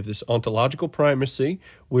we go. We have this ontological primacy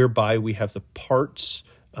whereby we have the parts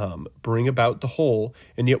bring about the whole,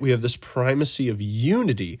 and yet we have this primacy of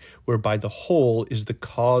unity whereby the whole is the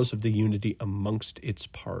cause of the unity amongst its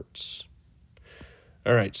parts.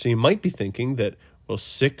 All right, so you might be thinking that, well,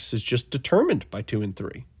 6 is just determined by 2 and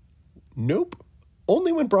 3. Nope,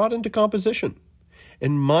 only when brought into composition.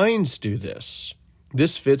 And minds do this.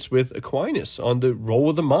 This fits with Aquinas on the role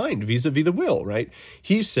of the mind vis-a-vis the will, right?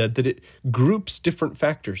 He said that it groups different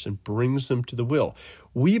factors and brings them to the will.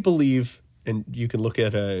 We believe, and you can look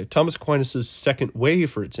at Thomas Aquinas' second way,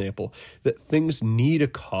 for example, that things need a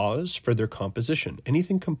cause for their composition.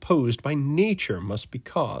 Anything composed by nature must be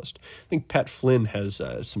caused. I think Pat Flynn has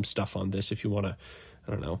some stuff on this if you want to,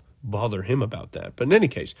 bother him about that. But in any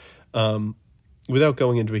case, without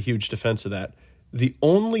going into a huge defense of that, the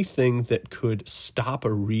only thing that could stop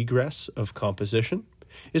a regress of composition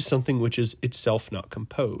is something which is itself not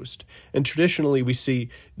composed. And traditionally we see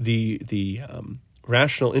the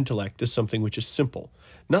rational intellect as something which is simple.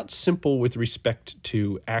 Not simple with respect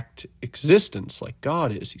to act existence like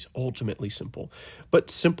God is. He's ultimately simple.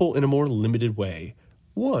 But simple in a more limited way.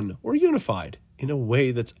 One, or unified in a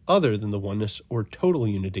way that's other than the oneness or total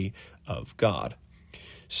unity of God.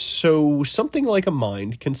 So something like a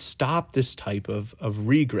mind can stop this type of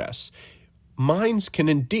regress. Minds can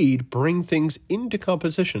indeed bring things into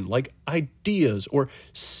composition, like ideas or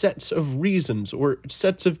sets of reasons or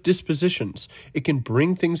sets of dispositions. It can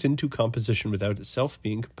bring things into composition without itself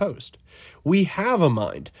being composed. We have a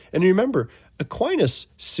mind. And remember, Aquinas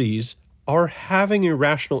sees our having a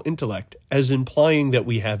rational intellect as implying that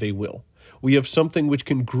we have a will. We have something which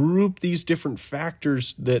can group these different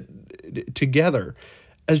factors that together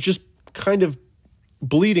as just kind of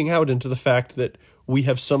bleeding out into the fact that we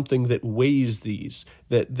have something that weighs these,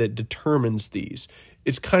 that determines these.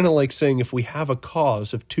 It's kind of like saying if we have a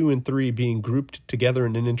cause of 2 and 3 being grouped together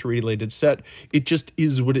in an interrelated set, it just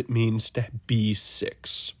is what it means to be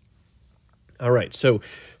 6. All right, so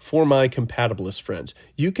for my compatibilist friends,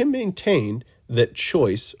 you can maintain that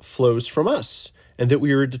choice flows from us and that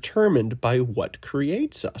we are determined by what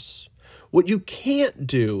creates us. What you can't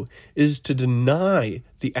do is to deny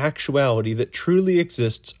the actuality that truly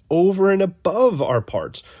exists over and above our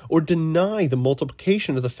parts, or deny the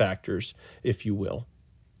multiplication of the factors, if you will.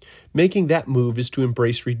 Making that move is to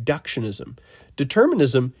embrace reductionism.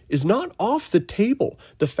 Determinism is not off the table.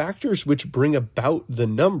 The factors which bring about the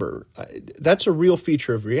number, that's a real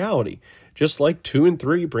feature of reality, just like 2 and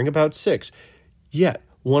 3 bring about 6. Yet,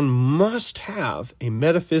 one must have a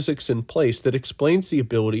metaphysics in place that explains the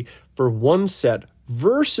ability for one set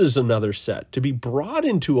versus another set to be brought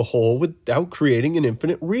into a whole without creating an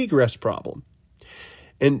infinite regress problem.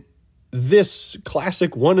 And this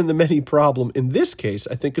classic one-in-the-many problem, in this case,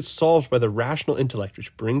 I think it's solved by the rational intellect,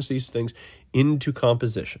 which brings these things into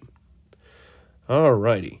composition. All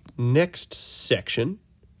righty, next section,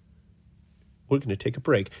 we're going to take a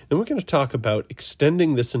break, and we're going to talk about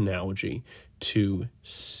extending this analogy to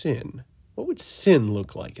sin. What would sin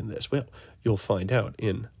look like in this? Well, you'll find out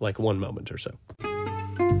in like 1 moment or so.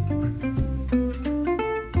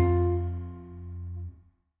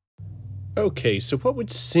 Okay, so what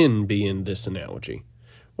would sin be in this analogy?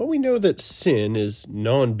 Well, we know that sin is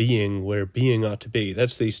non-being where being ought to be.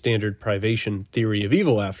 That's the standard privation theory of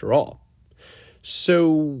evil, after all.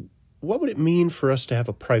 So what would it mean for us to have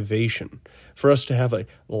a privation, for us to have a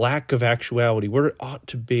lack of actuality where it ought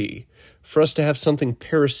to be, for us to have something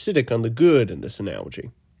parasitic on the good in this analogy?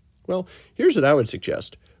 Well, here's what I would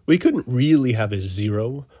suggest. We couldn't really have a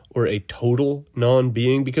zero or a total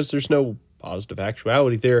non-being because there's no positive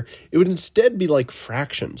actuality there. It would instead be like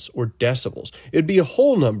fractions or decibels. It'd be a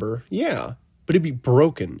whole number, yeah, but it'd be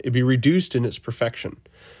broken. It'd be reduced in its perfection.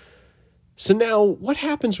 So now, what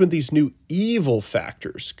happens when these new evil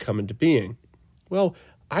factors come into being? Well,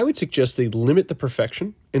 I would suggest they limit the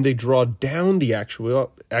perfection and they draw down the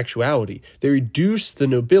actuality. They reduce the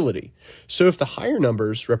nobility. So if the higher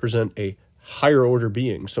numbers represent a higher order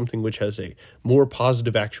being, something which has a more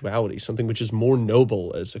positive actuality, something which is more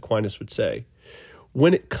noble, as Aquinas would say,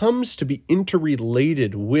 when it comes to be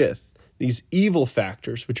interrelated with these evil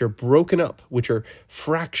factors, which are broken up, which are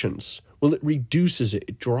fractions, well, it reduces it.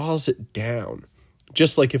 It draws it down.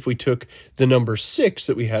 Just like if we took the number 6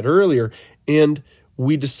 that we had earlier and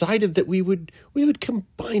we decided that we would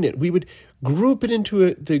combine it. We would group it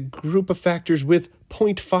into the group of factors with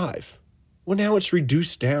 0.5. Well, now it's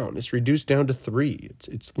reduced down. It's reduced down to 3.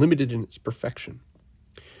 It's limited in its perfection.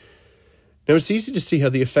 Now, it's easy to see how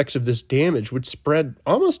the effects of this damage would spread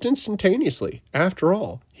almost instantaneously. After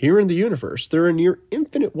all, here in the universe, there are near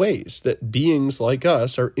infinite ways that beings like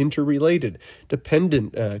us are interrelated,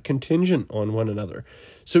 dependent, contingent on one another.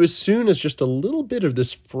 So as soon as just a little bit of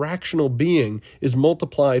this fractional being is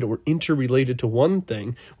multiplied or interrelated to one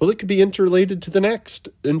thing, well, it could be interrelated to the next,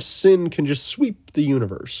 and sin can just sweep the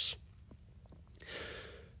universe.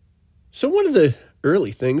 So one of the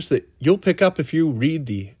early things that you'll pick up if you read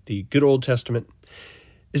the good Old Testament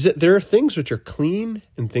is that there are things which are clean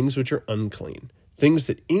and things which are unclean, things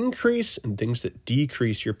that increase and things that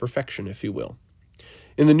decrease your perfection, if you will.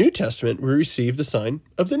 In the New Testament, we receive the sign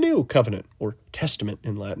of the New Covenant, or Testament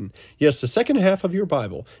in Latin. Yes, the second half of your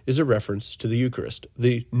Bible is a reference to the Eucharist,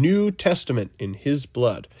 the New Testament in His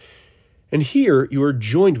blood. And here you are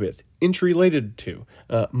joined with, interrelated to,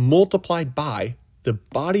 multiplied by the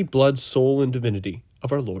body, blood, soul, and divinity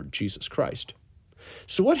of our Lord Jesus Christ.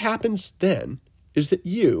 So what happens then is that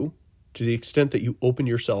you, to the extent that you open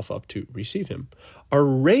yourself up to receive Him, are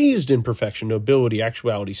raised in perfection, nobility,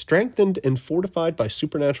 actuality, strengthened and fortified by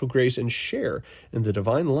supernatural grace, and share in the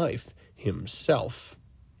divine life Himself.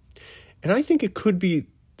 And I think it could be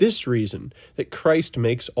this reason that Christ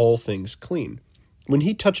makes all things clean. When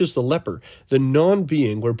He touches the leper, the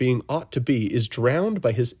non-being where being ought to be is drowned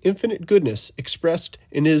by His infinite goodness expressed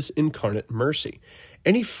in His incarnate mercy.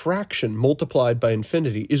 Any fraction multiplied by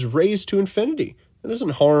infinity is raised to infinity. It doesn't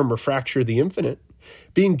harm or fracture the infinite.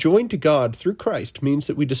 Being joined to God through Christ means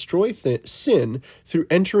that we destroy sin through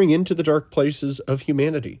entering into the dark places of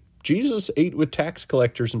humanity. Jesus ate with tax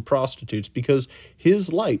collectors and prostitutes because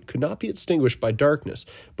His light could not be extinguished by darkness,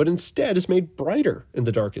 but instead is made brighter in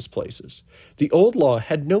the darkest places. The old law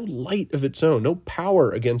had no light of its own, no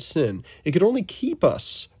power against sin. It could only keep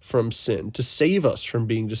us from sin, to save us from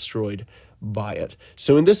being destroyed by it.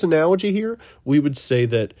 So in this analogy here, we would say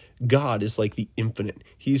that God is like the infinite.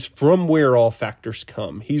 He's from where all factors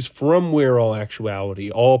come. He's from where all actuality,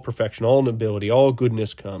 all perfection, all nobility, all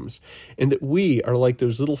goodness comes. And that we are like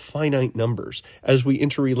those little finite numbers. As we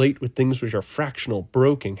interrelate with things which are fractional,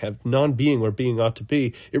 broken, have non-being where being ought to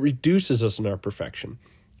be, it reduces us in our perfection.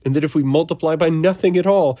 And that if we multiply by nothing at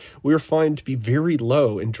all, we are found to be very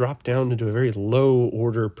low and drop down into a very low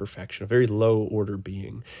order perfection, a very low order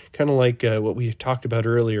being. Kind of like what we talked about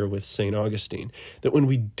earlier with St. Augustine, that when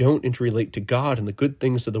we don't interrelate to God and the good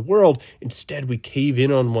things of the world, instead we cave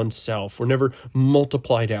in on oneself. We're never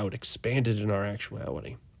multiplied out, expanded in our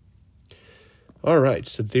actuality. All right,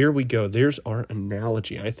 so there we go. There's our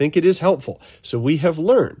analogy. I think it is helpful. So we have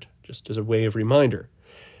learned, just as a way of reminder,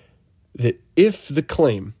 that if the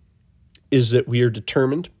claim is that we are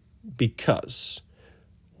determined because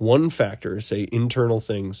one factor, say internal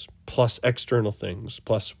things plus external things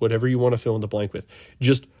plus whatever you want to fill in the blank with,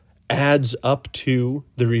 just adds up to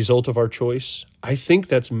the result of our choice, I think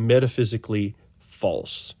that's metaphysically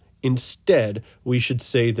false. Instead, we should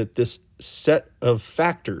say that this set of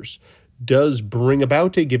factors does bring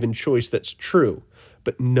about a given choice that's true,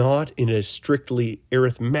 but not in a strictly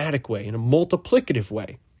arithmetic way, in a multiplicative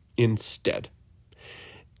way. Instead.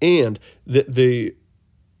 And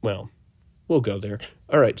we'll go there.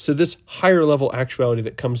 All right, so this higher level actuality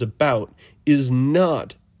that comes about is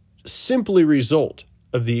not simply a result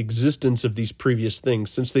of the existence of these previous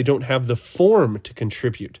things, since they don't have the form to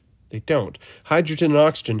contribute. They don't. Hydrogen and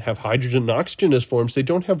oxygen have hydrogen and oxygen as forms. They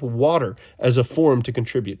don't have water as a form to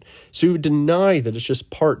contribute. So we would deny that it's just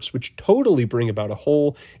parts which totally bring about a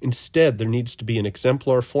whole. Instead, there needs to be an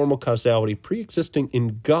exemplar formal causality pre-existing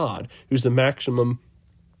in God, who's the maximum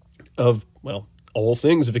of, all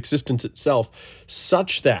things of existence itself,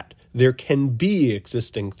 such that there can be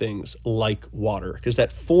existing things like water, because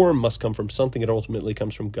that form must come from something that ultimately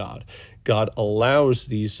comes from God. God allows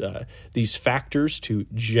these factors to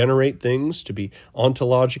generate things, to be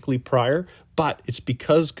ontologically prior, but it's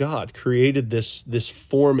because God created this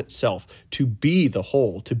form itself to be the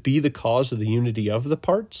whole, to be the cause of the unity of the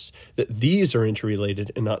parts, that these are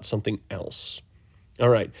interrelated and not something else. All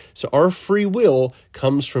right, so our free will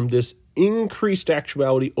comes from this increased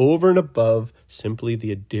actuality over and above simply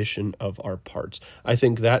the addition of our parts. I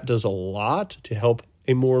think that does a lot to help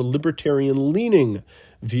a more libertarian-leaning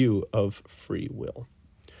view of free will.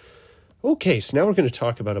 Okay, so now we're going to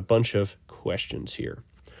talk about a bunch of questions here.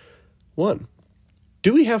 1,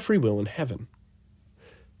 do we have free will in heaven?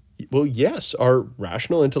 Well, yes, our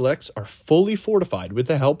rational intellects are fully fortified with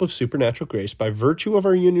the help of supernatural grace by virtue of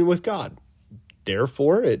our union with God.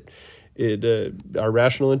 Therefore, our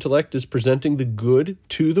rational intellect is presenting the good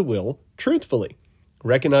to the will truthfully,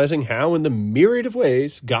 recognizing how in the myriad of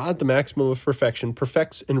ways God, the maximum of perfection,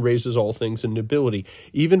 perfects and raises all things in nobility,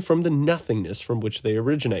 even from the nothingness from which they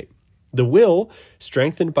originate. The will,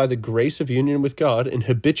 strengthened by the grace of union with God and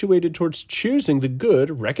habituated towards choosing the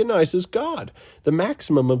good, recognizes God, the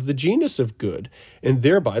maximum of the genus of good, and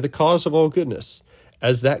thereby the cause of all goodness,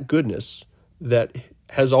 as that goodness that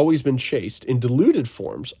has always been chased in diluted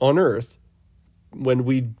forms on earth when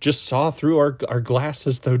we just saw through our glass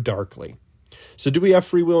as though darkly. So do we have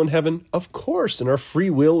free will in heaven? Of course, and our free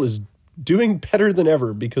will is doing better than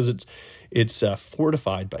ever because it's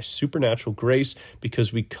fortified by supernatural grace,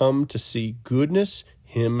 because we come to see goodness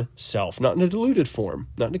himself, not in a diluted form,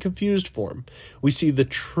 not in a confused form. We see the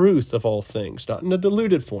truth of all things, not in a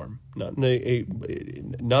diluted form, not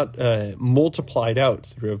multiplied out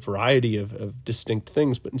through a variety of distinct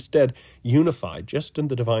things, but instead unified just in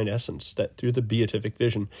the divine essence that through the beatific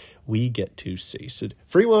vision we get to see. So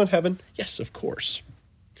free will in heaven? Yes, of course.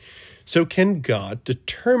 So can God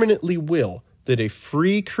determinately will that a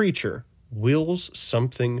free creature wills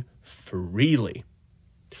something freely?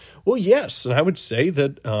 Well, yes, and I would say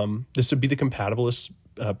that this would be the compatibilist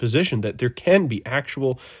position, that there can be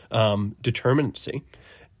actual determinacy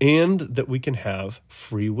and that we can have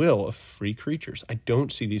free will of free creatures. I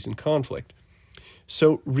don't see these in conflict.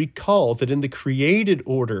 So recall that in the created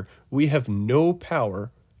order, we have no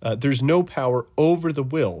power. There's no power over the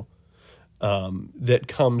will that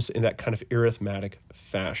comes in that kind of arithmetic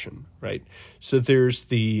fashion, right? So there's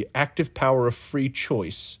the active power of free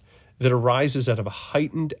choice that arises out of a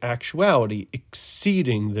heightened actuality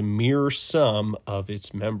exceeding the mere sum of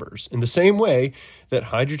its members. In the same way that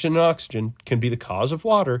hydrogen and oxygen can be the cause of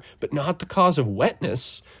water, but not the cause of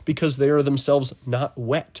wetness, because they are themselves not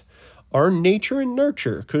wet. Our nature and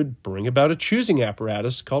nurture could bring about a choosing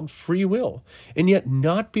apparatus called free will, and yet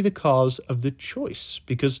not be the cause of the choice,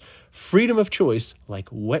 because freedom of choice, like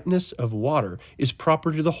wetness of water, is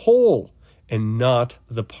proper to the whole and not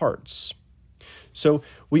the parts. So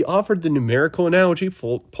we offered the numerical analogy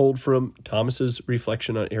pulled from Thomas's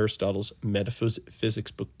reflection on Aristotle's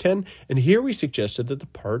Metaphysics, Book 10, and here we suggested that the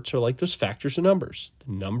parts are like those factors of numbers.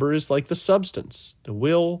 The number is like the substance, the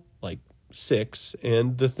will like 6,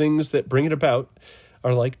 and the things that bring it about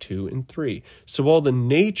are like 2 and 3. So while the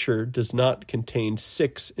nature does not contain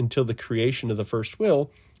 6 until the creation of the first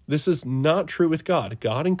will, this is not true with God.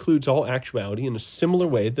 God includes all actuality in a similar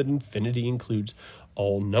way that infinity includes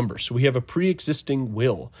all numbers. So we have a pre-existing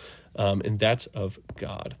will, and that's of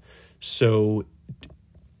God. So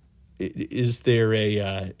is there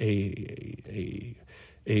a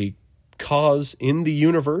cause in the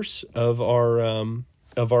universe of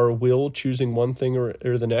our will choosing one thing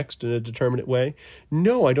or the next in a determinate way?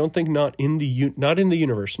 No, I don't think not in the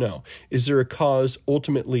universe, no. Is there a cause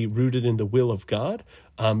ultimately rooted in the will of God?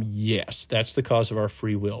 Yes, that's the cause of our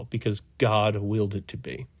free will, because God willed it to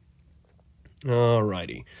be. All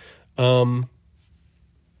righty. So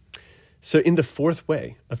in the fourth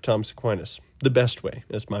way of Thomas Aquinas, the best way,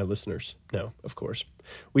 as my listeners know, of course,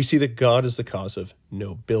 we see that God is the cause of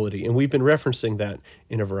nobility, and we've been referencing that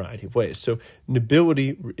in a variety of ways. So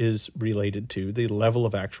nobility is related to the level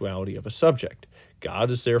of actuality of a subject.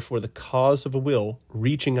 God is therefore the cause of a will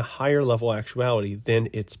reaching a higher level actuality than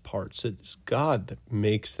its parts. It's God that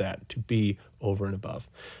makes that to be over and above.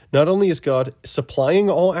 Not only is God supplying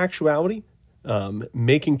all actuality,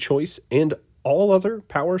 making choice and all other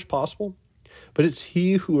powers possible, but it's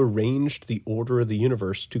he who arranged the order of the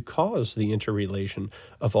universe to cause the interrelation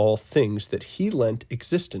of all things that he lent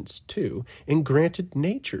existence to and granted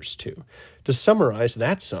natures to. To summarize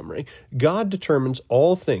that summary, God determines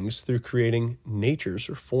all things through creating natures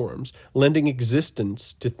or forms, lending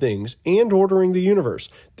existence to things, and ordering the universe.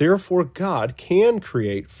 Therefore, God can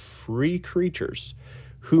create free creatures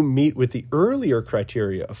who meet with the earlier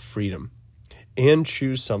criteria of freedom and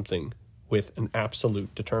choose something with an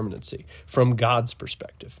absolute determinacy from God's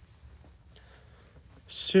perspective.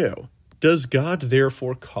 So, does God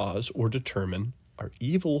therefore cause or determine our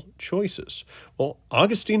evil choices? Well,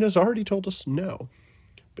 Augustine has already told us no.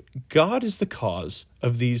 But God is the cause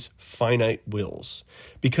of these finite wills.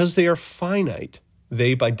 Because they are finite,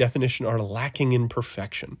 they by definition are lacking in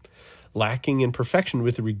perfection. Lacking in perfection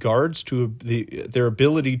with regards to their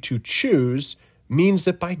ability to choose means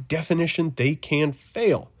that by definition they can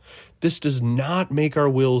fail. This does not make our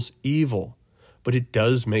wills evil, but it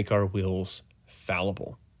does make our wills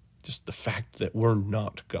fallible. just the fact that we're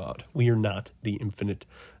not God. We are not the infinite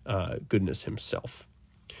goodness himself.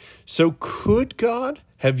 So could God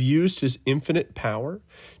have used his infinite power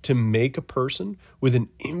to make a person with an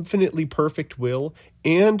infinitely perfect will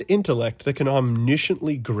and intellect that can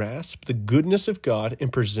omnisciently grasp the goodness of God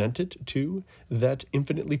and present it to that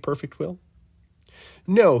infinitely perfect will?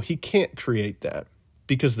 No, he can't create that,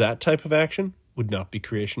 because that type of action would not be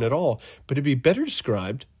creation at all, but it'd be better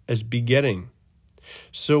described as begetting.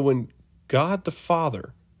 So when God the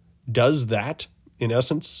Father does that, in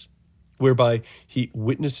essence, whereby he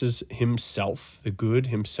witnesses himself, the good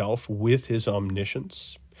himself, with his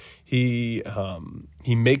omniscience, he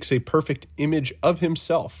makes a perfect image of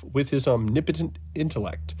himself with his omnipotent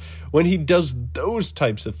intellect. When he does those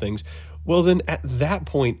types of things, well, then at that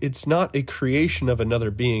point, it's not a creation of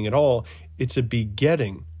another being at all. It's a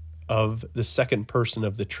begetting of the second person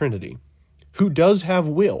of the Trinity, who does have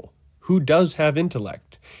will, who does have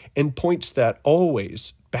intellect, and points that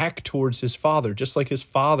always back towards his Father, just like his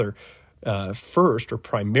Father first, or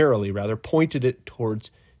primarily rather, pointed it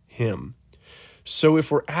towards him. So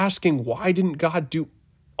if we're asking, why didn't God do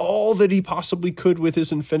all that he possibly could with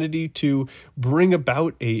his infinity to bring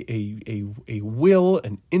about a will,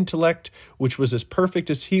 an intellect, which was as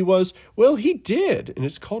perfect as he was? Well, he did, and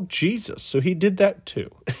it's called Jesus, so he did that too.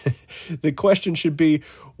 The question should be,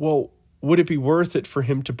 well, would it be worth it for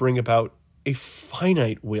him to bring about a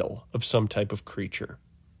finite will of some type of creature?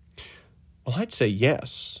 Well, I'd say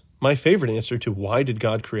yes. My favorite answer to why did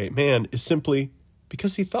God create man is simply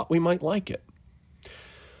because he thought we might like it.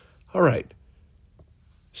 All right.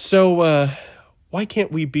 So why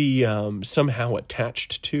can't we be somehow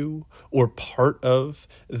attached to or part of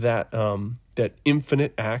that that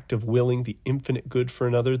infinite act of willing the infinite good for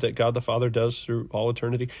another that God the Father does through all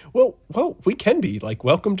eternity? Well, we can be. Like,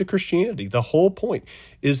 welcome to Christianity. The whole point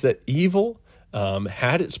is that evil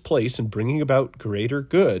had its place in bringing about greater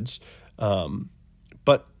goods,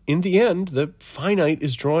 but in the end, the finite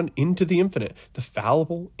is drawn into the infinite, the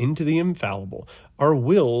fallible into the infallible. Our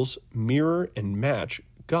wills mirror and match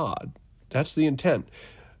God. That's the intent.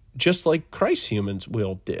 Just like Christ's human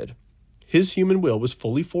will did. His human will was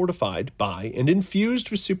fully fortified by and infused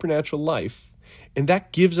with supernatural life, and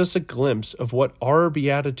that gives us a glimpse of what our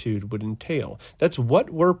beatitude would entail. That's what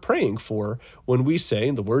we're praying for when we say,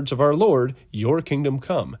 in the words of our Lord, your kingdom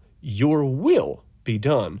come, your will be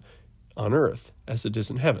done on earth as it is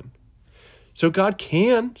in heaven. So God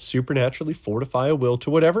can supernaturally fortify a will to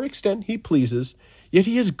whatever extent he pleases, yet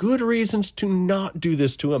he has good reasons to not do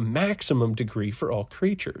this to a maximum degree for all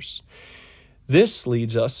creatures. This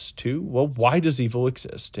leads us to, well, why does evil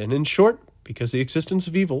exist? And in short, because the existence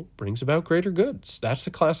of evil brings about greater goods. That's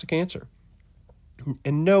the classic answer.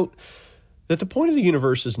 And note that the point of the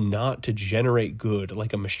universe is not to generate good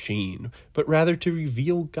like a machine, but rather to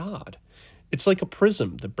reveal God. It's like a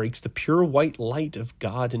prism that breaks the pure white light of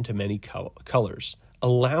God into many colors.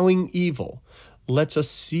 Allowing evil lets us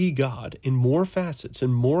see God in more facets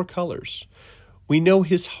and more colors. We know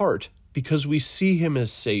his heart because we see him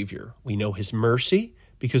as Savior. We know his mercy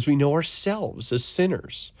because we know ourselves as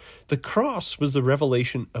sinners. The cross was the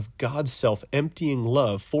revelation of God's self-emptying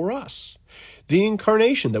love for us. The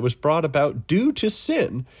incarnation that was brought about due to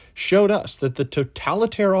sin showed us that the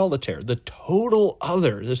totalitarian, the total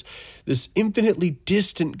other, this infinitely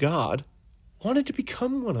distant God, wanted to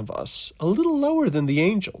become one of us, a little lower than the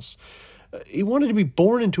angels. He wanted to be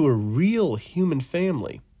born into a real human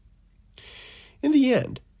family. In the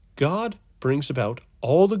end, God brings about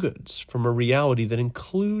all the goods from a reality that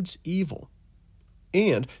includes evil,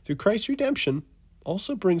 and through Christ's redemption,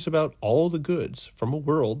 also brings about all the goods from a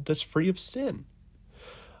world that's free of sin.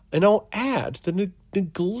 And I'll add, the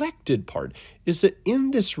neglected part is that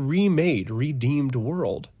in this remade, redeemed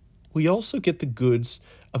world, we also get the goods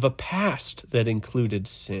of a past that included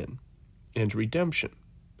sin and redemption.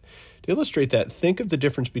 To illustrate that, think of the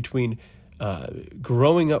difference between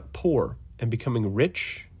growing up poor and becoming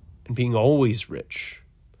rich and being always rich.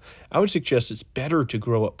 I would suggest it's better to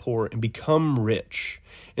grow up poor and become rich.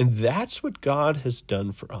 And that's what God has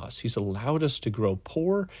done for us. He's allowed us to grow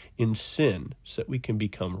poor in sin so that we can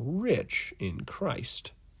become rich in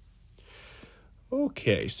Christ.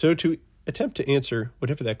 Okay, so to attempt to answer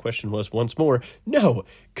whatever that question was once more, no,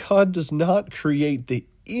 God does not create the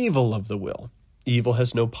evil of the will. Evil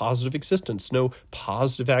has no positive existence, no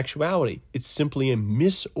positive actuality. It's simply a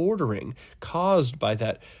misordering caused by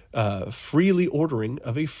that freely ordering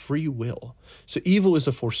of a free will. So evil is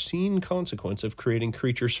a foreseen consequence of creating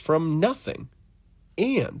creatures from nothing,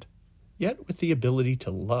 and yet with the ability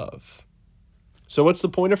to love. So what's the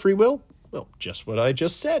point of free will? Well, just what I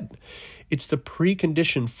just said. It's the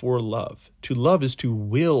precondition for love. To love is to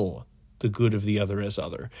will the good of the other as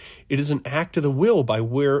other. It is an act of the will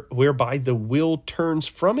whereby the will turns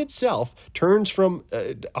from itself, turns from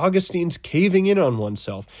Augustine's caving in on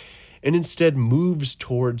oneself, and instead moves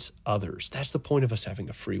towards others. That's the point of us having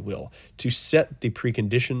a free will, to set the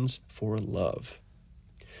preconditions for love.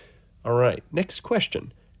 All right, next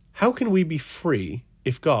question. How can we be free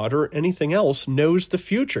if God or anything else knows the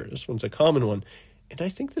future? This one's a common one, and I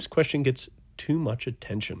think this question gets too much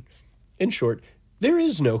attention. In short, there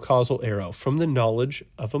is no causal arrow from the knowledge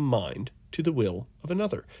of a mind to the will of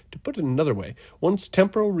another. To put it another way, one's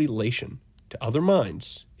temporal relation to other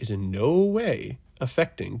minds is in no way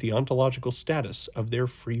affecting the ontological status of their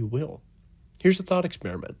free will. Here's a thought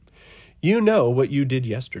experiment. You know what you did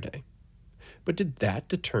yesterday, but did that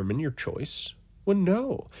determine your choice? Well,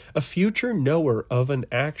 no. A future knower of an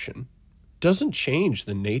action doesn't change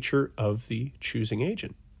the nature of the choosing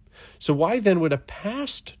agent. So why then would a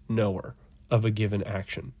past knower of a given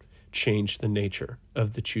action change the nature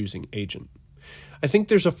of the choosing agent? I think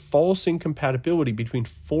there's a false incompatibility between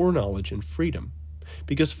foreknowledge and freedom,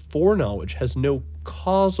 because foreknowledge has no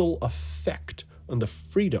causal effect on the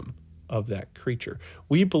freedom of that creature.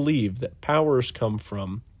 We believe that powers come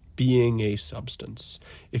from being a substance.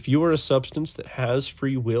 If you are a substance that has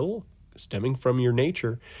free will stemming from your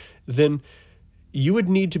nature, then you would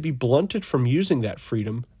need to be blunted from using that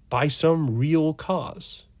freedom by some real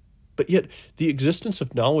cause. But yet, the existence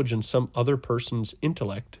of knowledge in some other person's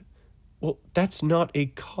intellect, well, that's not a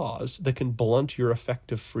cause that can blunt your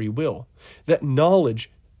effective free will. That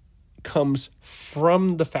knowledge comes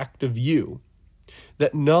from the fact of you.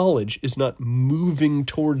 That knowledge is not moving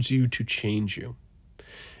towards you to change you.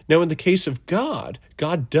 Now, in the case of God,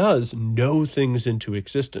 God does know things into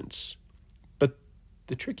existence. But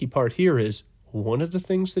the tricky part here is, one of the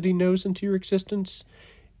things that he knows into your existence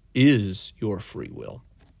is your free will.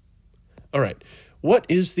 All right, what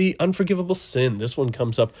is the unforgivable sin? This one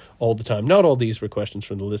comes up all the time. Not all these were questions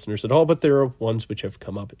from the listeners at all, but there are ones which have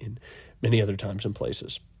come up in many other times and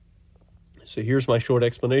places. So here's my short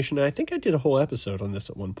explanation. I think I did a whole episode on this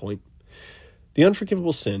at one point. The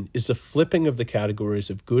unforgivable sin is the flipping of the categories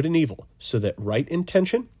of good and evil so that right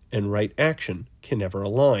intention and right action can never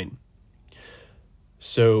align.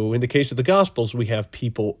 So in the case of the Gospels, we have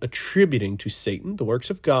people attributing to Satan the works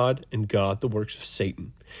of God and God the works of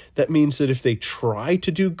Satan. That means that if they try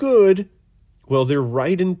to do good, well, their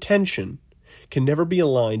right intention can never be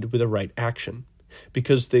aligned with a right action,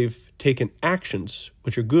 because they've taken actions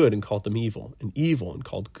which are good and called them evil, and evil and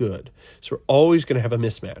called good. So we're always going to have a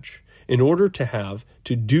mismatch. In order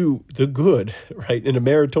to do the good, right, in a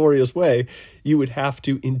meritorious way, you would have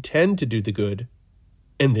to intend to do the good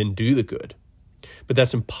and then do the good. But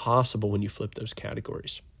that's impossible when you flip those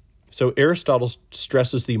categories. So Aristotle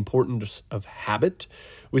stresses the importance of habit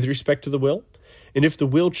with respect to the will. And if the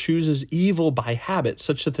will chooses evil by habit,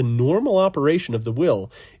 such that the normal operation of the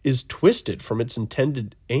will is twisted from its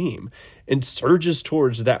intended aim and surges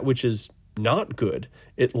towards that which is not good,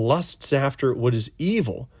 it lusts after what is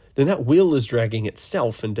evil, then that will is dragging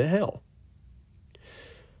itself into hell.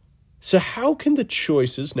 So how can the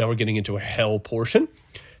choices, now we're getting into a hell portion,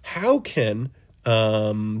 how can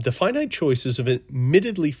the finite choices of an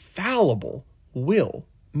admittedly fallible will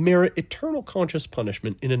merit eternal conscious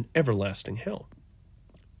punishment in an everlasting hell?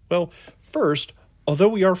 Well, first, although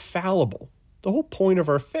we are fallible, the whole point of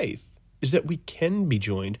our faith is that we can be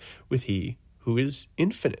joined with He who is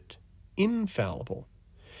infinite, infallible,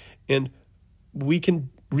 and we can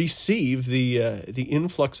receive the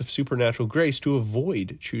influx of supernatural grace to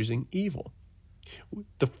avoid choosing evil.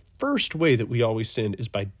 The first way that we always sin is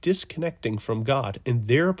by disconnecting from God and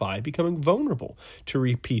thereby becoming vulnerable to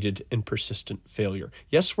repeated and persistent failure.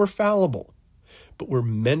 Yes, we're fallible, but we're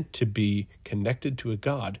meant to be connected to a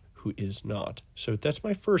God who is not. So that's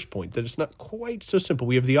my first point, that it's not quite so simple.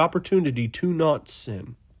 We have the opportunity to not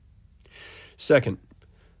sin. Second,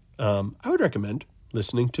 I would recommend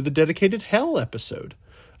listening to the Dedicated Hell episode.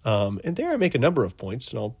 And there I make a number of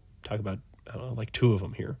points, and I'll talk about, like two of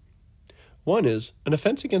them here. One is, an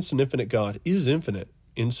offense against an infinite God is infinite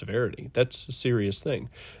in severity. That's a serious thing.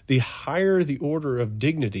 The higher the order of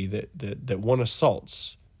dignity that one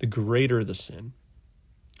assaults, the greater the sin.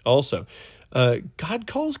 Also, God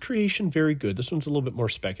calls creation very good. This one's a little bit more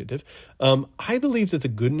speculative. I believe that the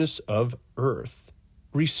goodness of earth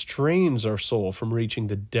restrains our soul from reaching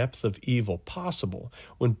the depth of evil possible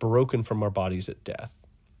when broken from our bodies at death.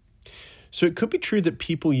 So it could be true that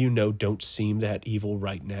people you know don't seem that evil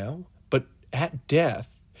right now, but at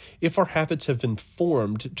death, if our habits have been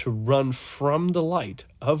formed to run from the light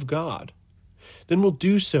of God, then we'll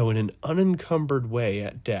do so in an unencumbered way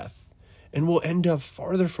at death, and we'll end up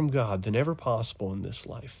farther from God than ever possible in this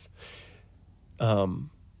life. I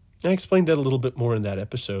explained that a little bit more in that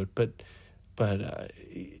episode, but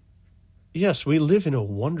yes, we live in a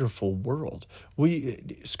wonderful world.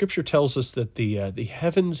 Scripture tells us that the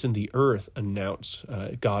heavens and the earth announce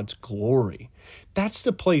God's glory. That's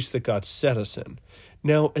the place that God set us in.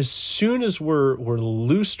 Now, as soon as we're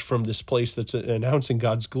loosed from this place that's announcing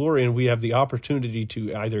God's glory, and we have the opportunity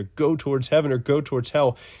to either go towards heaven or go towards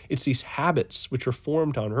hell, it's these habits which are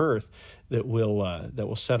formed on earth that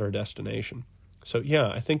will set our destination. So yeah,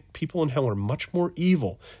 I think people in hell are much more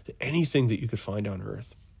evil than anything that you could find on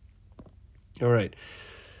earth. All right.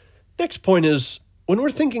 Next point is, when we're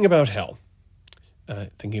thinking about hell,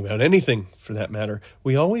 thinking about anything for that matter,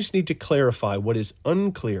 we always need to clarify what is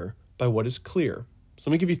unclear by what is clear. So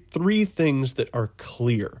let me give you 3 things that are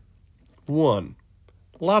clear. 1,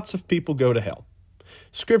 lots of people go to hell.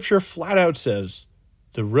 Scripture flat out says,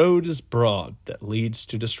 the road is broad that leads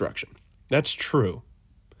to destruction. That's true.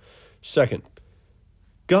 2,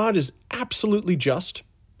 God is absolutely just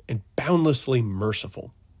and boundlessly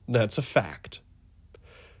merciful. That's a fact.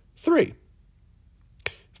 3,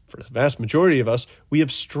 for the vast majority of us, we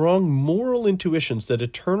have strong moral intuitions that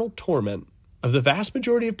eternal torment of the vast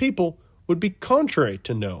majority of people would be contrary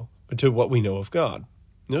to what we know of God.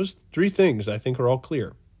 And those 3 things, I think, are all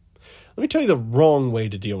clear. Let me tell you the wrong way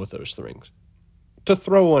to deal with those things. To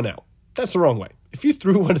throw one out. That's the wrong way. If you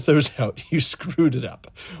threw one of those out, you screwed it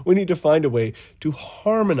up. We need to find a way to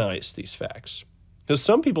harmonize these facts. Because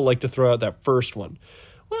some people like to throw out that first one.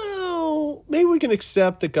 Well, maybe we can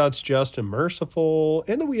accept that God's just and merciful,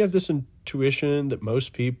 and that we have this intuition that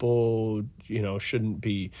most people, shouldn't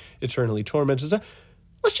be eternally tormented.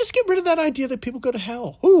 Let's just get rid of that idea that people go to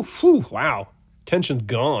hell. Ooh, whew, wow. Tension's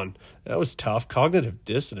gone. That was tough. Cognitive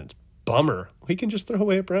dissonance. Bummer. We can just throw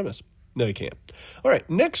away a premise. No, you can't. All right,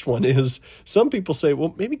 next one is, some people say,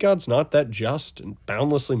 well, maybe God's not that just and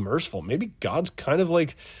boundlessly merciful. Maybe God's kind of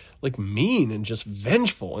like mean and just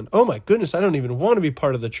vengeful. And oh my goodness, I don't even want to be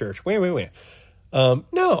part of the church. Wait.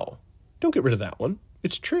 No, don't get rid of that one.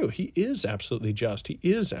 It's true. He is absolutely just. He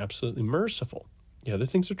is absolutely merciful. The other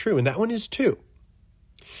things are true, and that one is too.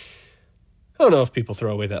 I don't know if people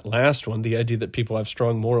throw away that last one, the idea that people have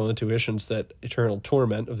strong moral intuitions that eternal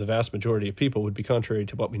torment of the vast majority of people would be contrary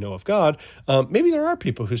to what we know of God. Maybe there are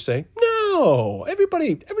people who say, no,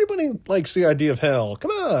 everybody likes the idea of hell.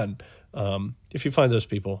 Come on. If you find those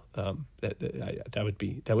people, that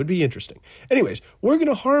would be interesting. Anyways, we're going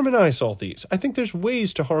to harmonize all these. I think there's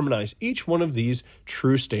ways to harmonize each one of these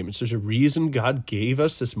true statements. There's a reason God gave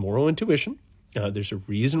us this moral intuition. There's a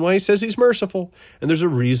reason why he says he's merciful, and there's a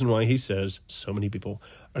reason why he says so many people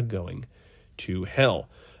are going to hell.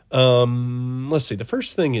 Let's see. The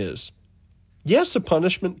first thing is, yes, a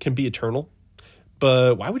punishment can be eternal,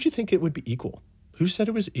 but why would you think it would be equal? Who said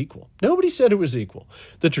it was equal? Nobody said it was equal.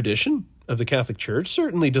 The tradition of the Catholic Church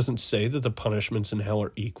certainly doesn't say that the punishments in hell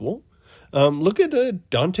are equal. Look at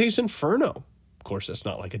Dante's Inferno. Of course, that's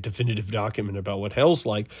not like a definitive document about what hell's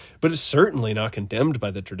like, but it's certainly not condemned by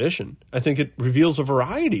the tradition. I think it reveals a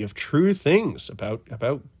variety of true things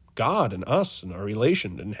about God and us and our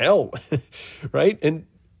relation and hell, right? And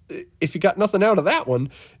if you got nothing out of that one,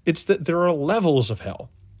 it's that there are levels of hell,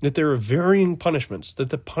 that there are varying punishments, that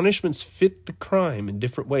the punishments fit the crime in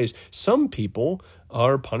different ways. Some people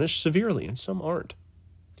are punished severely and some aren't.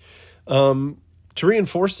 To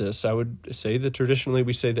reinforce this, I would say that traditionally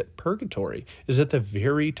we say that purgatory is at the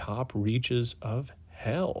very top reaches of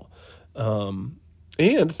hell. And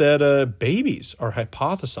that babies are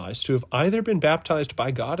hypothesized to have either been baptized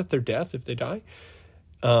by God at their death if they die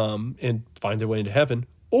and find their way into heaven,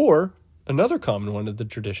 or another common one of the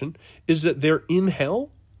tradition is that they're in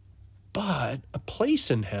hell, but a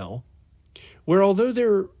place in hell where, although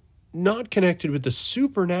they're not connected with the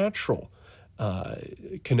supernatural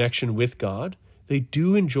connection with God, they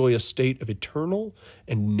do enjoy a state of eternal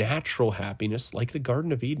and natural happiness like the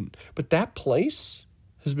Garden of Eden. But that place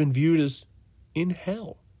has been viewed as in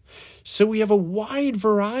hell. So we have a wide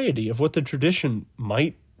variety of what the tradition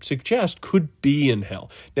might suggest could be in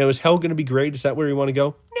hell. Now, is hell going to be great? Is that where you want to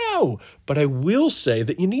go? No. But I will say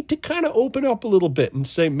that you need to kind of open up a little bit and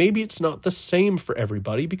say maybe it's not the same for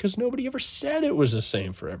everybody, because nobody ever said it was the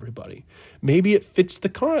same for everybody. Maybe it fits the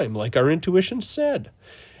crime like our intuition said.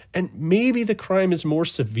 And maybe the crime is more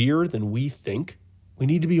severe than we think. We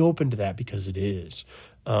need to be open to that because it is.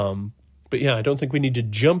 But yeah, I don't think we need to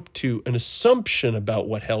jump to an assumption about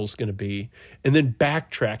what hell's going to be and then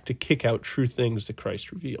backtrack to kick out true things that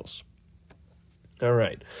Christ reveals. All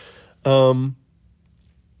right.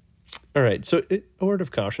 All right, so a word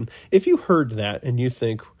of caution. If you heard that and you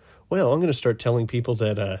think, well, I'm going to start telling people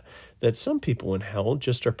that some people in hell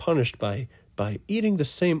just are punished by eating the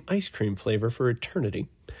same ice cream flavor for eternity,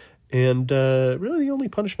 and really the only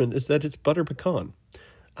punishment is that it's butter pecan.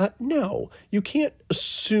 No, you can't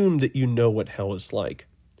assume that you know what hell is like.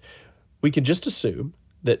 We can just assume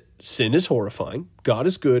that sin is horrifying, God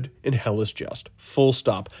is good, and hell is just. Full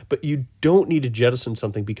stop. But you don't need to jettison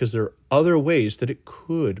something because there are other ways that it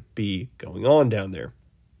could be going on down there.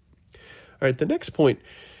 All right, the next point,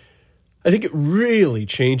 I think it really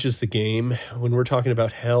changes the game when we're talking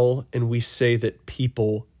about hell and we say that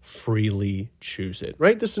people freely choose it,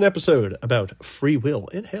 right? This is an episode about free will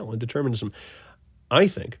and hell and determinism. I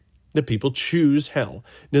think that people choose hell.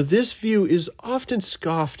 Now, this view is often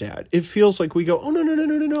scoffed at. It feels like we go, oh,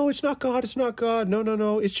 no, it's not God,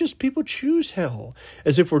 no, it's just people choose hell,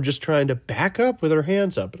 as if we're just trying to back up with our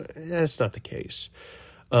hands up. But that's not the case.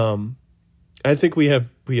 I think we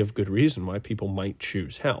have good reason why people might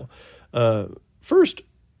choose hell. First,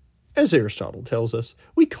 as Aristotle tells us,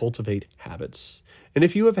 we cultivate habits. And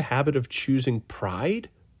if you have a habit of choosing pride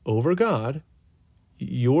over God, do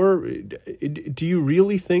you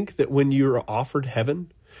really think that when you're offered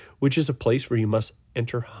heaven, which is a place where you must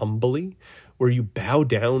enter humbly, where you bow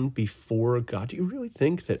down before God, do you really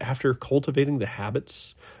think that after cultivating the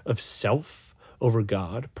habits of self over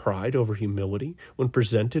God, pride over humility, when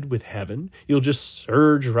presented with heaven, you'll just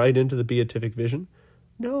surge right into the beatific vision?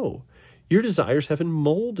 No, your desires have been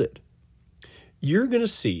molded. You're going to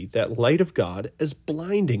see that light of God as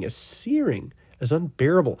blinding, as searing, as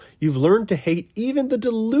unbearable. You've learned to hate even the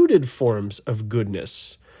diluted forms of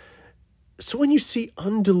goodness. So when you see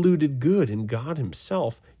undiluted good in God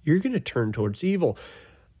himself, you're going to turn towards evil.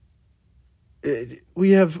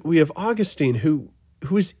 We have Augustine who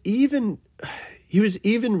was even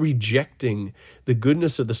rejecting the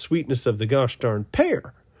goodness of the sweetness of the gosh darn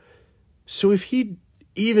pear. So if he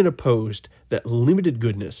even opposed that limited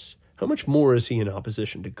goodness, how much more is he in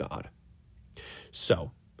opposition to God? So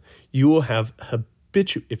you will have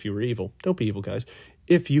if you were evil, don't be evil, guys.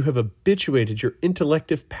 If you have habituated your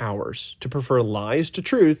intellective powers to prefer lies to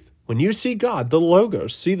truth, when you see God, the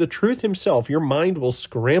Logos, see the truth himself, your mind will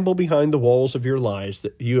scramble behind the walls of your lies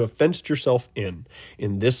that you have fenced yourself in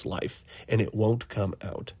this life, and it won't come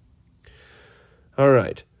out. All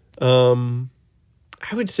right.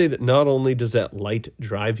 I would say that not only does that light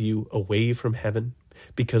drive you away from heaven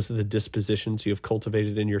because of the dispositions you have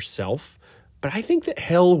cultivated in yourself, but I think that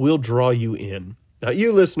hell will draw you in. Not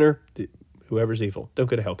you, listener, whoever's evil. Don't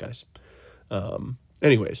go to hell, guys.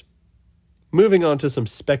 Anyways, moving on to some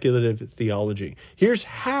speculative theology. Here's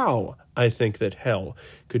how I think that hell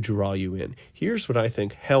could draw you in. Here's what I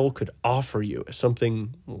think hell could offer you as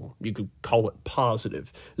something, you could call it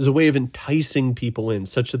positive, as a way of enticing people in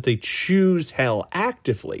such that they choose hell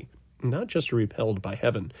actively, not just repelled by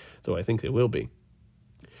heaven, though I think they will be.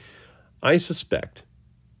 I suspect,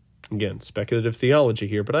 again, speculative theology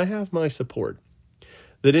here, but I have my support,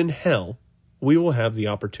 that in hell, we will have the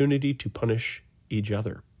opportunity to punish each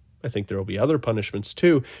other. I think there will be other punishments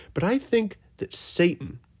too, but I think that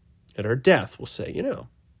Satan, at our death, will say,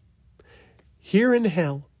 here in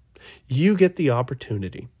hell, you get the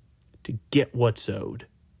opportunity to get what's owed.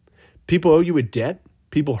 People owe you a debt.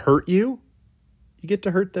 People hurt you. You get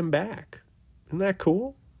to hurt them back. Isn't that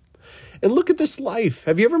cool? And look at this life.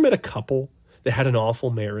 Have you ever met a couple that had an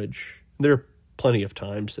awful marriage? There are plenty of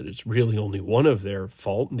times that it's really only one of their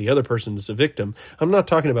fault and the other person is a victim. I'm not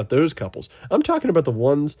talking about those couples. I'm talking about the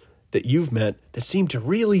ones that you've met that seem to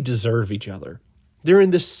really deserve each other. They're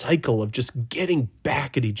in this cycle of just getting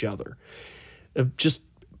back at each other, of just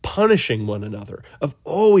punishing one another, of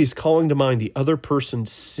always calling to mind the other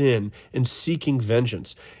person's sin and seeking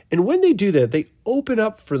vengeance. And when they do that, they open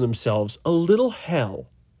up for themselves a little hell,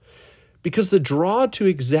 because the draw to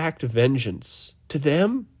exact vengeance, to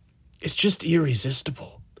them, is just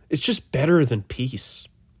irresistible. It's just better than peace.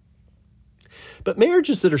 But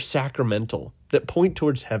marriages that are sacramental, that point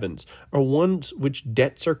towards heavens, are ones which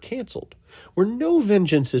debts are canceled, where no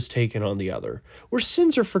vengeance is taken on the other, where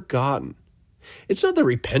sins are forgotten. It's not that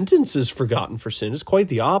repentance is forgotten for sin, it's quite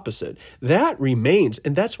the opposite. That remains,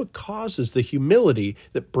 and that's what causes the humility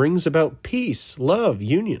that brings about peace, love,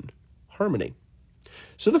 union, harmony.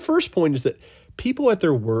 So the first point is that people at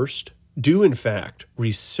their worst do in fact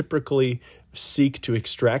reciprocally seek to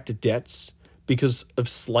extract debts because of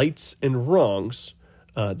slights and wrongs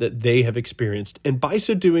that they have experienced, and by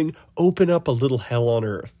so doing, open up a little hell on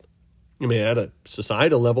earth. I mean, at a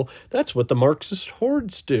societal level, that's what the Marxist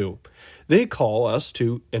hordes do. They call us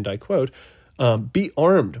to, and I quote, be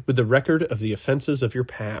armed with the record of the offenses of your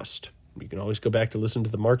past. You can always go back to listen to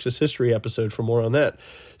the Marxist history episode for more on that.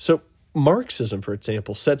 So Marxism, for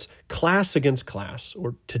example, sets class against class,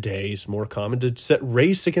 or today's more common to set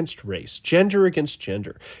race against race, gender against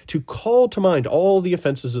gender, to call to mind all the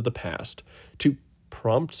offenses of the past, to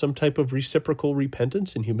prompt some type of reciprocal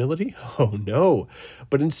repentance and humility? Oh no,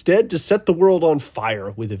 but instead to set the world on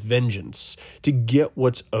fire with a vengeance, to get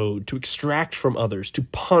what's owed, to extract from others, to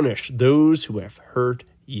punish those who have hurt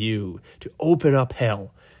you, to open up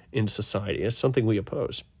hell in society. It's something we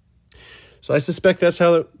oppose. So I suspect that's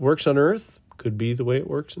how it works on earth. Could be the way it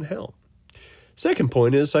works in hell. Second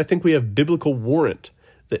point is, I think we have biblical warrant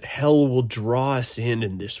that hell will draw us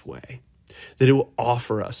in this way, that it will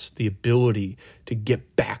offer us the ability to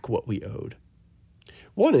get back what we owed.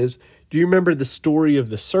 One is, do you remember the story of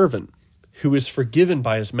the servant who is forgiven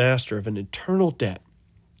by his master of an eternal debt?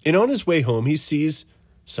 And on his way home, he sees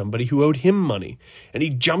somebody who owed him money, and he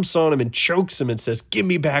jumps on him and chokes him and says, "Give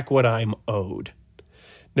me back what I'm owed."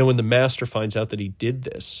 Now, when the master finds out that he did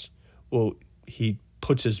this, well, he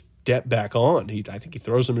puts his debt back on. I think he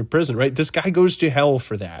throws him in prison, right? This guy goes to hell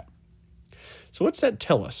for that. So what's that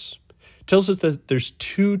tell us? It tells us that there's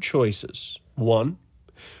two choices. One,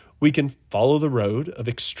 we can follow the road of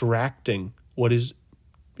extracting what is,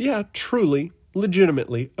 truly,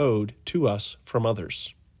 legitimately owed to us from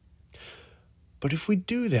others. But if we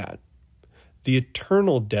do that, the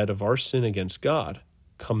eternal debt of our sin against God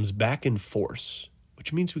comes back in force,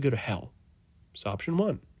 which means we go to hell. So option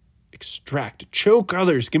one, extract, choke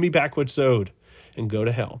others, give me back what's owed, and go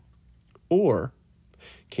to hell. Or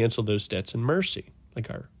cancel those debts in mercy,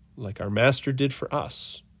 like our master did for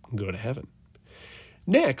us, and go to heaven.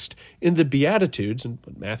 Next, in the Beatitudes, in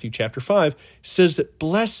Matthew chapter 5, says that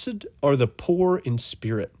blessed are the poor in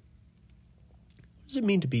spirit. What does it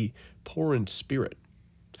mean to be poor in spirit?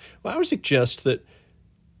 Well, I would suggest that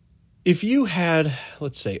if you had,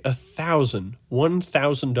 let's say, 1,000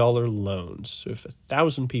 $1,000 loans, so if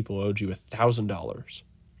 1,000 people owed you $1,000,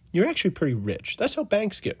 you're actually pretty rich. That's how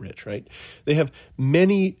banks get rich, right? They have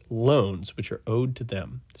many loans which are owed to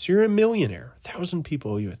them. So you're a millionaire. 1,000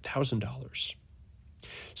 people owe you $1,000.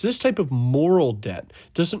 So this type of moral debt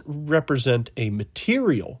doesn't represent a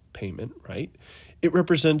material payment, right? It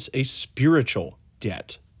represents a spiritual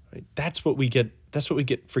debt, right? That's what we get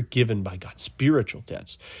forgiven by God, spiritual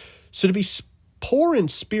debts. So to be poor in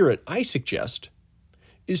spirit, I suggest,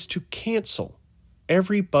 is to cancel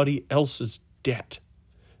everybody else's debt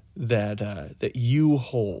that you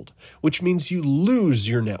hold, which means you lose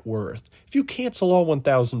your net worth. If you cancel all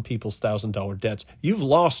 1,000 people's $1,000 debts, you've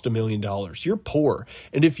lost $1 million. You're poor.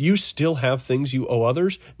 And if you still have things you owe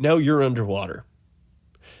others, now you're underwater.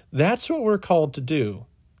 That's what we're called to do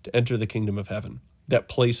to enter the kingdom of heaven, that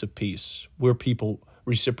place of peace where people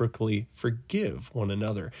reciprocally forgive one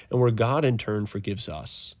another, and where God in turn forgives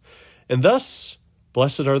us. And thus,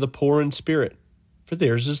 blessed are the poor in spirit, for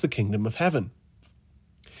theirs is the kingdom of heaven.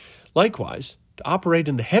 Likewise, to operate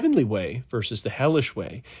in the heavenly way versus the hellish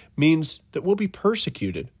way means that we'll be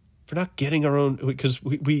persecuted for not getting our own, because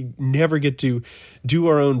we never get to do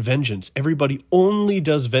our own vengeance. Everybody only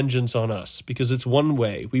does vengeance on us because it's one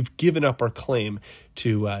way. We've given up our claim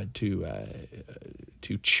to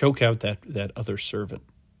choke out that other servant.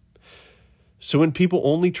 So when people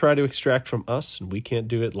only try to extract from us and we can't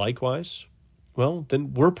do it likewise, well,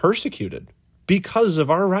 then we're persecuted because of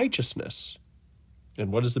our righteousness.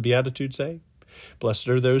 And what does the Beatitude say? Blessed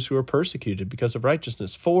are those who are persecuted because of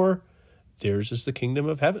righteousness, for theirs is the kingdom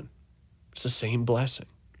of heaven. It's the same blessing.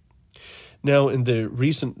 Now, in the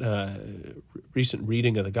recent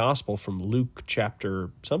reading of the gospel from Luke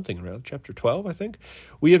chapter 12, I think,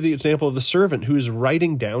 we have the example of the servant who is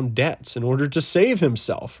writing down debts in order to save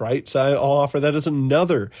himself, right? So I'll offer that as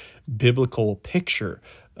another biblical picture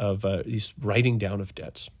of these writing down of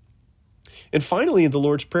debts. And finally, in the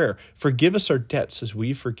Lord's Prayer, forgive us our debts as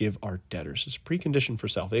we forgive our debtors. It's a precondition for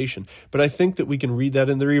salvation. But I think that we can read that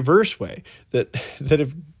in the reverse way, that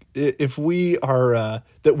if we are,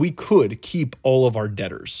 that we could keep all of our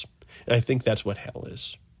debtors. And I think that's what hell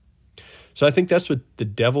is. So I think that's what the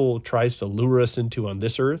devil tries to lure us into on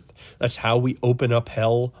this earth. That's how we open up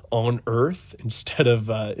hell on earth instead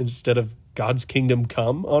of God's kingdom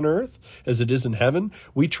come on earth as it is in heaven.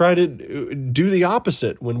 We try to do the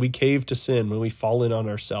opposite when we cave to sin, when we fall in on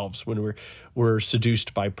ourselves, when we're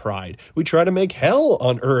seduced by pride. We try to make hell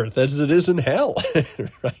on earth as it is in hell,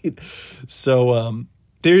 right? So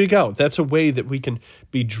there you go. That's a way that we can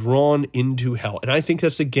be drawn into hell. And I think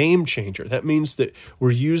that's a game changer. That means that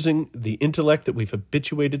we're using the intellect that we've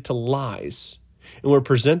habituated to lies, and we're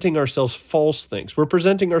presenting ourselves false things. We're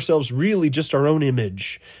presenting ourselves really just our own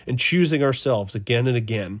image and choosing ourselves again and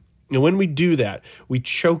again And when we do that, we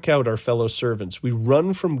choke out our fellow servants. We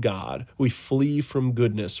run from God. We flee from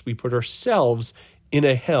goodness. We put ourselves in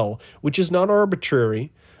a hell, which is not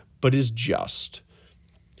arbitrary, but is just.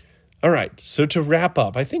 All right, so to wrap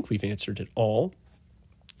up, I think we've answered it all.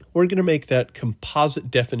 We're going to make that composite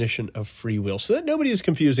definition of free will so that nobody is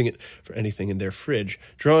confusing it for anything in their fridge,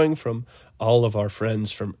 drawing from all of our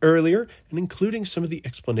friends from earlier and including some of the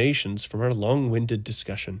explanations from our long-winded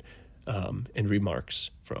discussion and remarks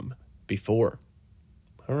from before.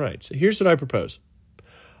 All right, so here's what I propose.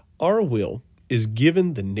 Our will is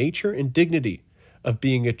given the nature and dignity of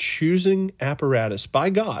being a choosing apparatus by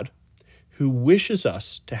God who wishes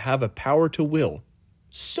us to have a power to will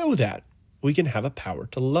so that we can have a power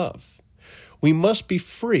to love. We must be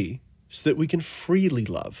free so that we can freely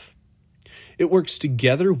love. It works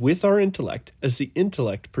together with our intellect as the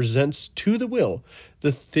intellect presents to the will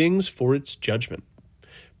the things for its judgment.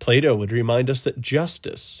 Plato would remind us that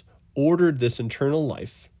justice, ordering of this internal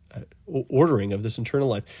life,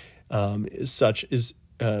 is such as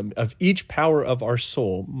of each power of our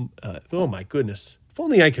soul. Oh my goodness. If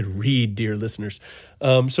only I could read, dear listeners.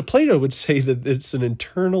 So Plato would say that it's an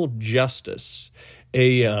internal justice,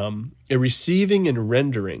 a receiving and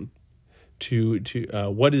rendering to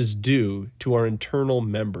what is due to our internal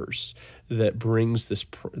members that brings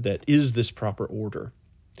that is this proper order.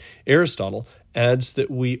 Aristotle adds that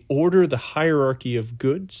we order the hierarchy of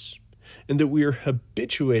goods and that we are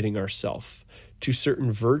habituating ourselves to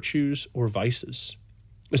certain virtues or vices.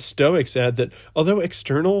 The Stoics add that although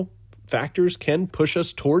external factors can push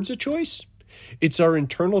us towards a choice, it's our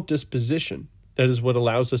internal disposition that is what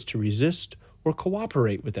allows us to resist or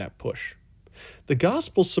cooperate with that push. The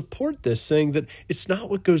Gospels support this, saying that it's not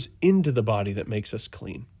what goes into the body that makes us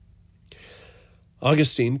clean.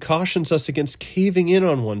 Augustine cautions us against caving in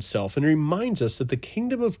on oneself and reminds us that the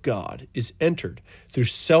kingdom of God is entered through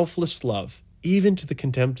selfless love, even to the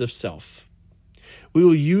contempt of self. We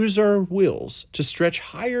will use our wills to stretch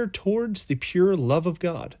higher towards the pure love of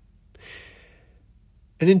God.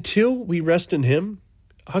 And until we rest in him,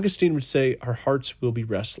 Augustine would say our hearts will be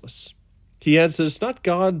restless. He adds that it's not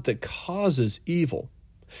God that causes evil,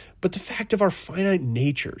 but the fact of our finite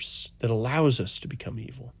natures that allows us to become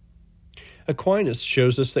evil. Aquinas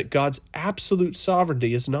shows us that God's absolute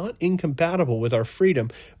sovereignty is not incompatible with our freedom,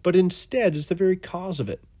 but instead is the very cause of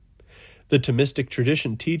it. The Thomistic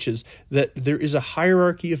tradition teaches that there is a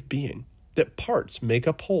hierarchy of being, that parts make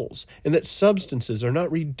up wholes, and that substances are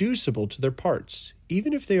not reducible to their parts,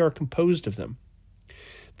 even if they are composed of them.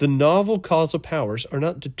 The novel causal powers are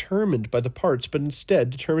not determined by the parts, but instead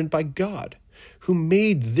determined by God, who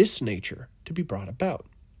made this nature to be brought about.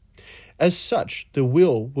 As such, the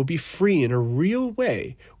will be free in a real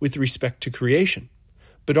way with respect to creation,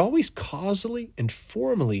 but always causally and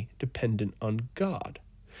formally dependent on God.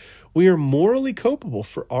 We are morally culpable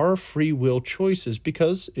for our free will choices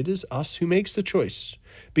because it is us who makes the choice,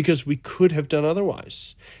 because we could have done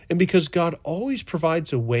otherwise, and because God always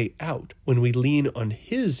provides a way out when we lean on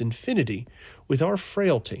his infinity with our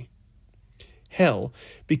frailty. Hell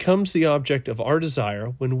becomes the object of our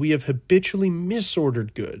desire when we have habitually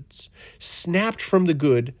misordered goods, snapped from the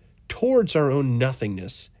good towards our own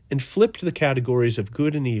nothingness, and flipped the categories of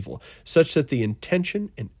good and evil, such that the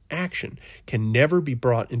intention and action can never be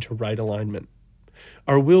brought into right alignment.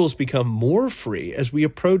 Our wills become more free as we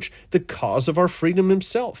approach the cause of our freedom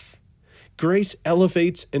himself. Grace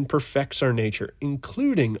elevates and perfects our nature,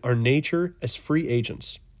 including our nature as free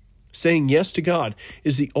agents. Saying yes to God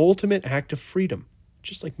is the ultimate act of freedom,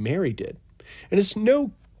 just like Mary did. And it's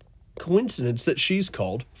no coincidence that she's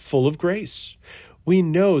called full of grace. We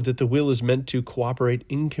know that the will is meant to cooperate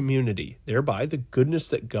in community. Thereby, the goodness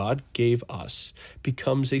that God gave us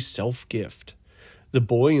becomes a self-gift. The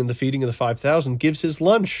boy in the feeding of the 5,000 gives his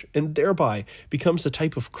lunch and thereby becomes a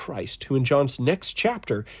type of Christ, who in John's next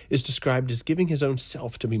chapter is described as giving his own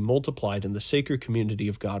self to be multiplied in the sacred community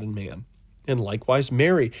of God and man. And likewise,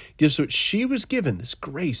 Mary gives what she was given, this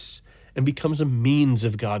grace, and becomes a means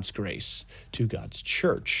of God's grace to God's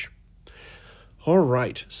church. All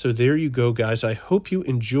right, so there you go, guys. I hope you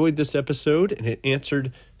enjoyed this episode and it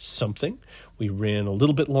answered something. We ran a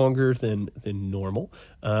little bit longer than normal.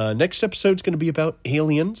 Next episode is going to be about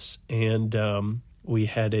aliens, and we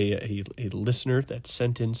had a listener that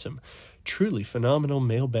sent in some truly phenomenal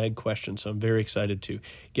mailbag questions, so I'm very excited to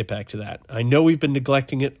get back to that. I know we've been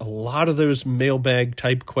neglecting it. A lot of those mailbag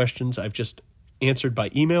type questions I've just answered by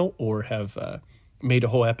email or have made a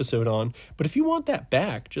whole episode on. But if you want that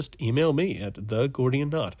back, just email me at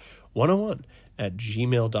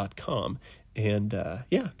thegordianknot101@gmail.com. And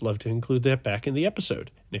I'd love to include that back in the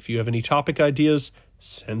episode. And if you have any topic ideas,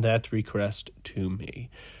 send that request to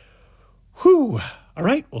me. Whew. All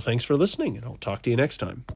right. Well, thanks for listening, and I'll talk to you next time.